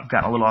 I know I've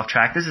gotten a little off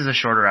track. This is a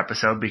shorter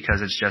episode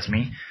because it's just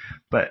me.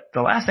 But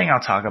the last thing I'll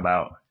talk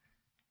about,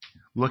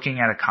 looking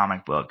at a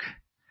comic book,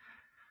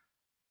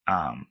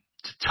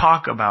 to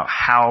talk about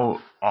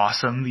how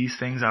awesome these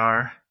things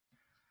are.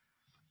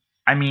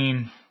 I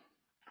mean,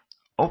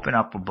 open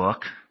up a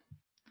book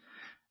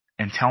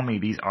and tell me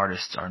these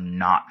artists are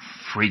not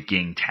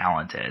freaking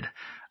talented.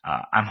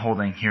 I'm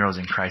holding Heroes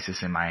in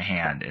Crisis in my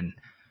hand, and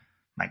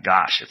my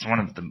gosh, it's one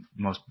of the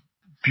most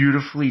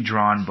beautifully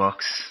drawn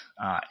books,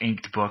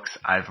 inked books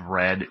I've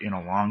read in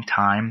a long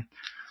time.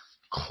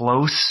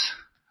 Close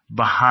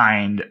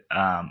behind,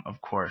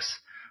 of course,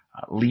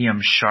 Liam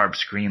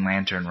Sharp's Green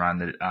Lantern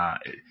run.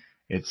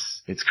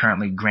 It's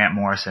currently Grant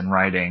Morrison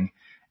writing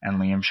and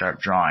Liam Sharp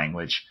drawing,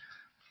 which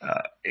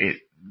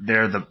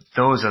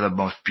those are the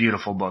most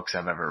beautiful books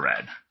I've ever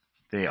read.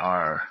 They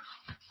are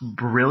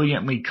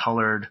brilliantly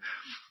colored,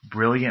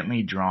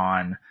 brilliantly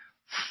drawn,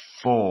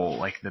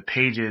 full. The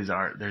pages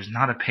there's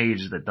not a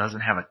page that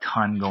doesn't have a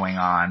ton going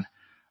on,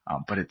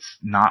 but it's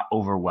not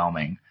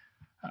overwhelming.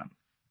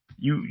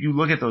 You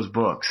look at those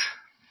books,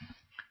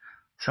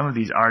 some of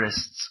these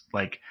artists,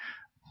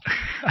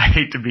 I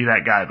hate to be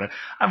that guy, but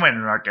I went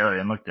in an art gallery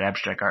and looked at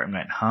abstract art and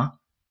went, huh?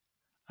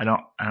 I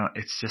don't,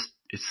 it's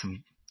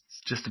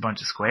just a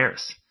bunch of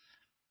squares.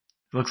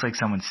 It looks like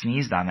someone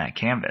sneezed on that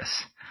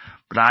canvas.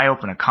 But I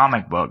open a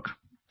comic book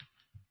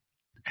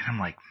and I'm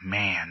like,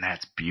 man,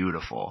 that's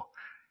beautiful.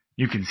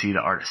 You can see the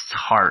artist's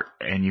heart,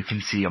 and you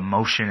can see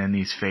emotion in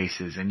these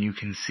faces, and you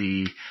can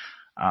see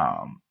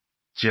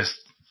just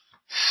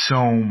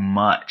so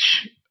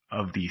much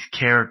of these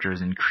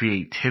characters and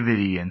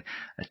creativity and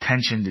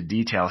attention to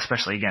detail.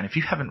 Especially, again, if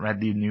you haven't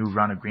read the new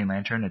run of Green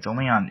Lantern, it's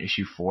only on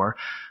issue 4.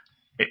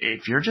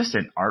 If you're just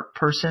an art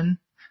person,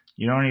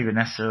 you don't even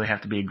necessarily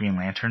have to be a Green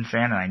Lantern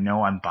fan. And I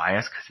know I'm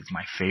biased because it's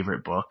my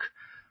favorite book.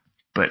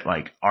 But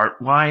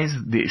art-wise,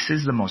 this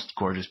is the most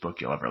gorgeous book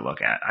you'll ever look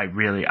at.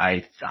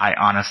 I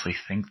honestly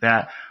think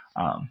that.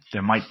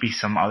 There might be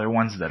some other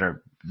ones that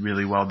are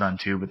really well done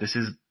too, but this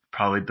is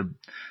probably the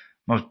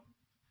most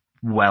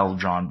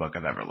well-drawn book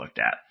I've ever looked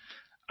at.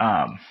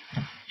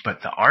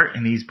 But the art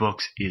in these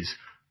books is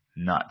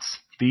nuts.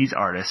 These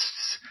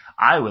artists,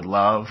 I would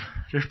love,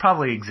 there's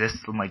probably exists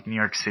in New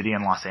York City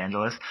and Los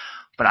Angeles,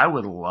 but I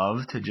would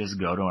love to just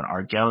go to an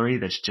art gallery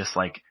that's just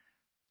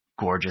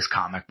gorgeous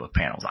comic book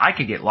panels. I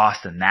could get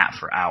lost in that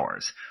for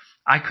hours.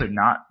 I could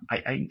not.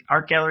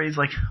 Art galleries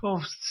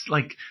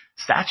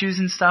statues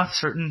and stuff.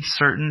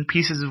 Certain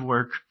pieces of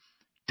work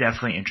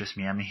definitely interest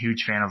me. I'm a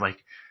huge fan of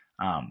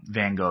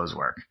Van Gogh's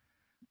work,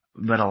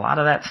 but a lot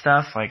of that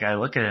stuff, I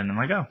look at it and I'm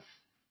like, oh,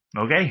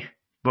 okay.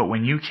 But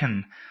when you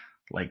can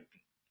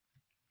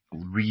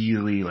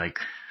really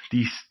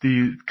these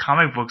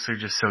comic books are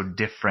just so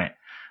different,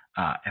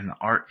 and the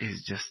art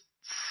is just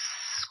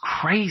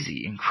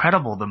crazy,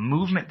 incredible. The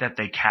movement that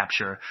they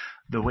capture,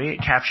 the way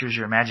it captures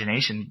your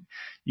imagination.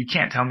 You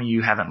can't tell me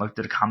you haven't looked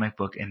at a comic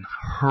book and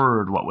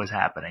heard what was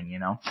happening,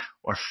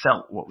 or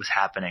felt what was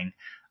happening,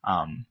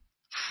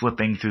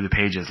 flipping through the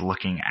pages,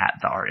 looking at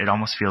the art. It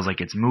almost feels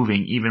like it's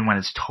moving even when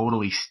it's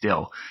totally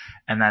still.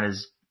 And that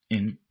is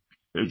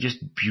just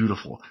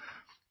beautiful.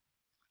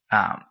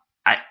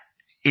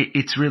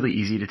 it's really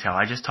easy to tell.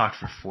 I just talked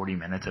for 40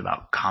 minutes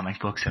about comic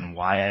books and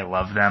why I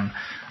love them.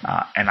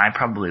 And I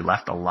probably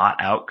left a lot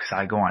out because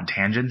I go on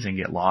tangents and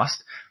get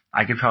lost.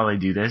 I could probably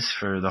do this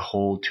for the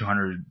whole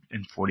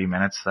 240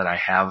 minutes that I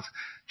have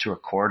to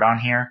record on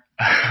here,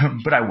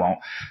 but I won't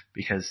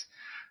because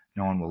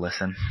no one will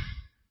listen.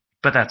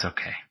 But that's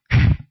okay.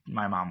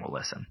 My mom will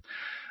listen.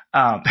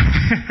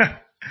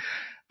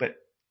 But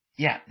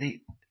yeah,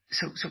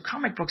 so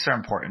comic books are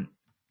important.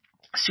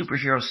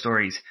 Superhero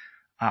stories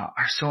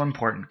are so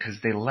important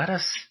because they let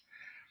us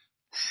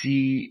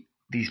see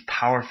these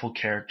powerful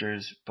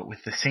characters, but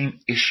with the same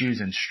issues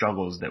and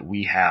struggles that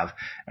we have,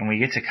 and we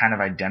get to kind of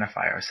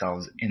identify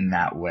ourselves in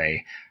that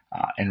way,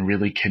 and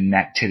really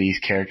connect to these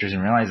characters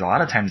and realize a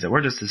lot of times that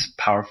we're just as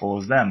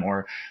powerful as them,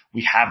 or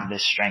we have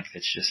this strength.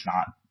 It's just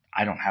not,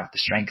 I don't have the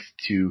strength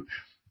to,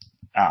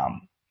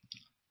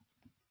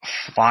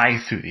 fly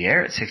through the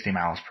air at 60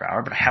 miles per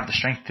hour, but I have the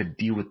strength to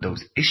deal with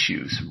those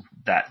issues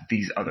that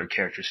these other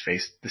characters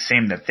face the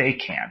same that they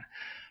can.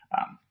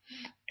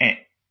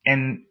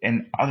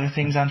 And other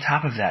things on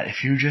top of that.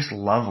 If you just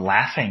love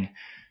laughing,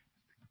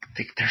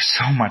 there's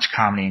so much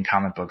comedy in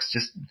comic books.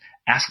 Just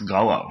ask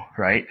Gullo,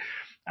 right?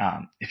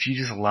 If you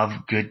just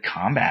love good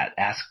combat,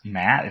 ask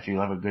Matt. If you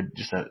love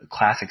just a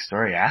classic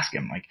story, ask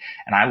him.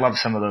 And I love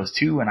some of those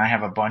too, and I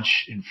have a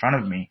bunch in front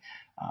of me.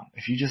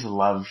 If you just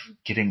love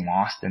getting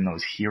lost in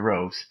those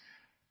heroes,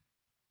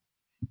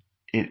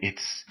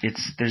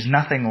 there's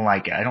nothing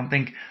like it. I don't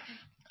think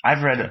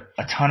I've read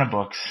a ton of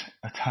books,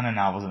 a ton of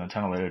novels, and a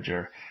ton of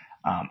literature.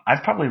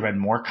 I've probably read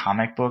more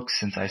comic books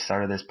since I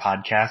started this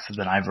podcast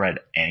than I've read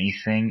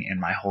anything in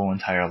my whole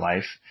entire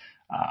life.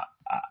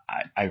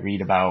 I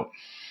read about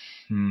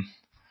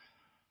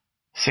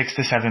 6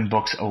 to 7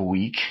 books a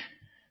week.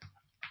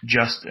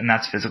 And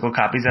that's physical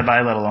copies I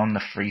buy, let alone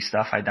the free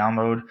stuff I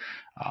download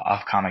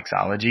off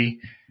Comixology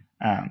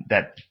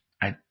that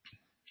I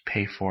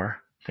pay for.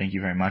 Thank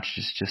you very much.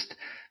 Just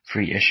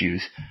free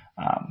issues.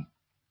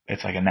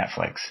 It's like a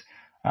Netflix.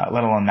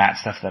 Let alone that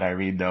stuff that I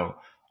read though.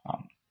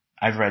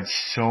 I've read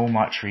so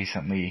much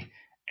recently,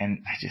 and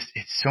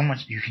it's so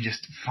much. You can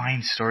just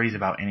find stories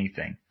about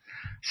anything.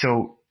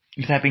 So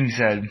with that being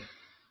said,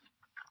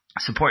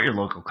 support your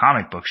local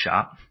comic book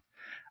shop.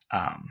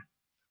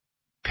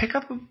 Pick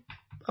up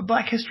a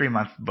Black History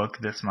Month book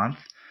this month.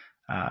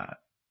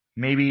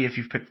 Maybe if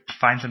you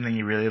find something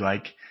you really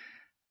like,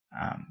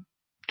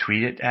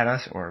 tweet it at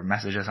us or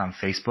message us on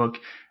Facebook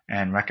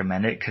and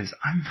recommend it, because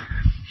I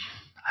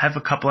have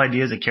a couple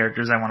ideas of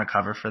characters I want to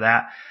cover for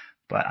that,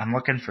 but I'm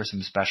looking for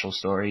some special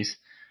stories.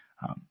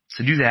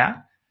 So do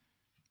that.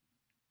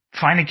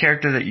 Find a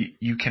character that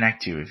you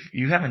connect to. If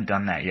you haven't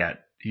done that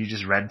yet, you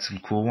just read some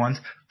cool ones,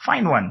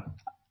 find one.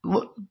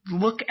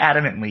 Look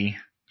adamantly.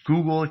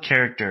 Google a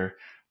character,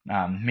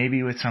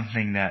 maybe with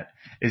something that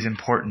is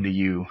important to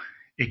you.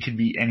 It could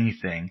be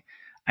anything.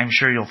 I'm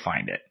sure you'll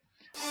find it.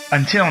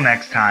 Until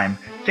next time,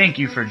 thank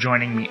you for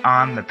joining me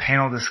on the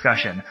panel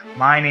discussion.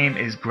 My name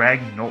is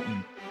Greg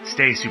Knowlton.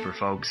 Stay super,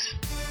 folks.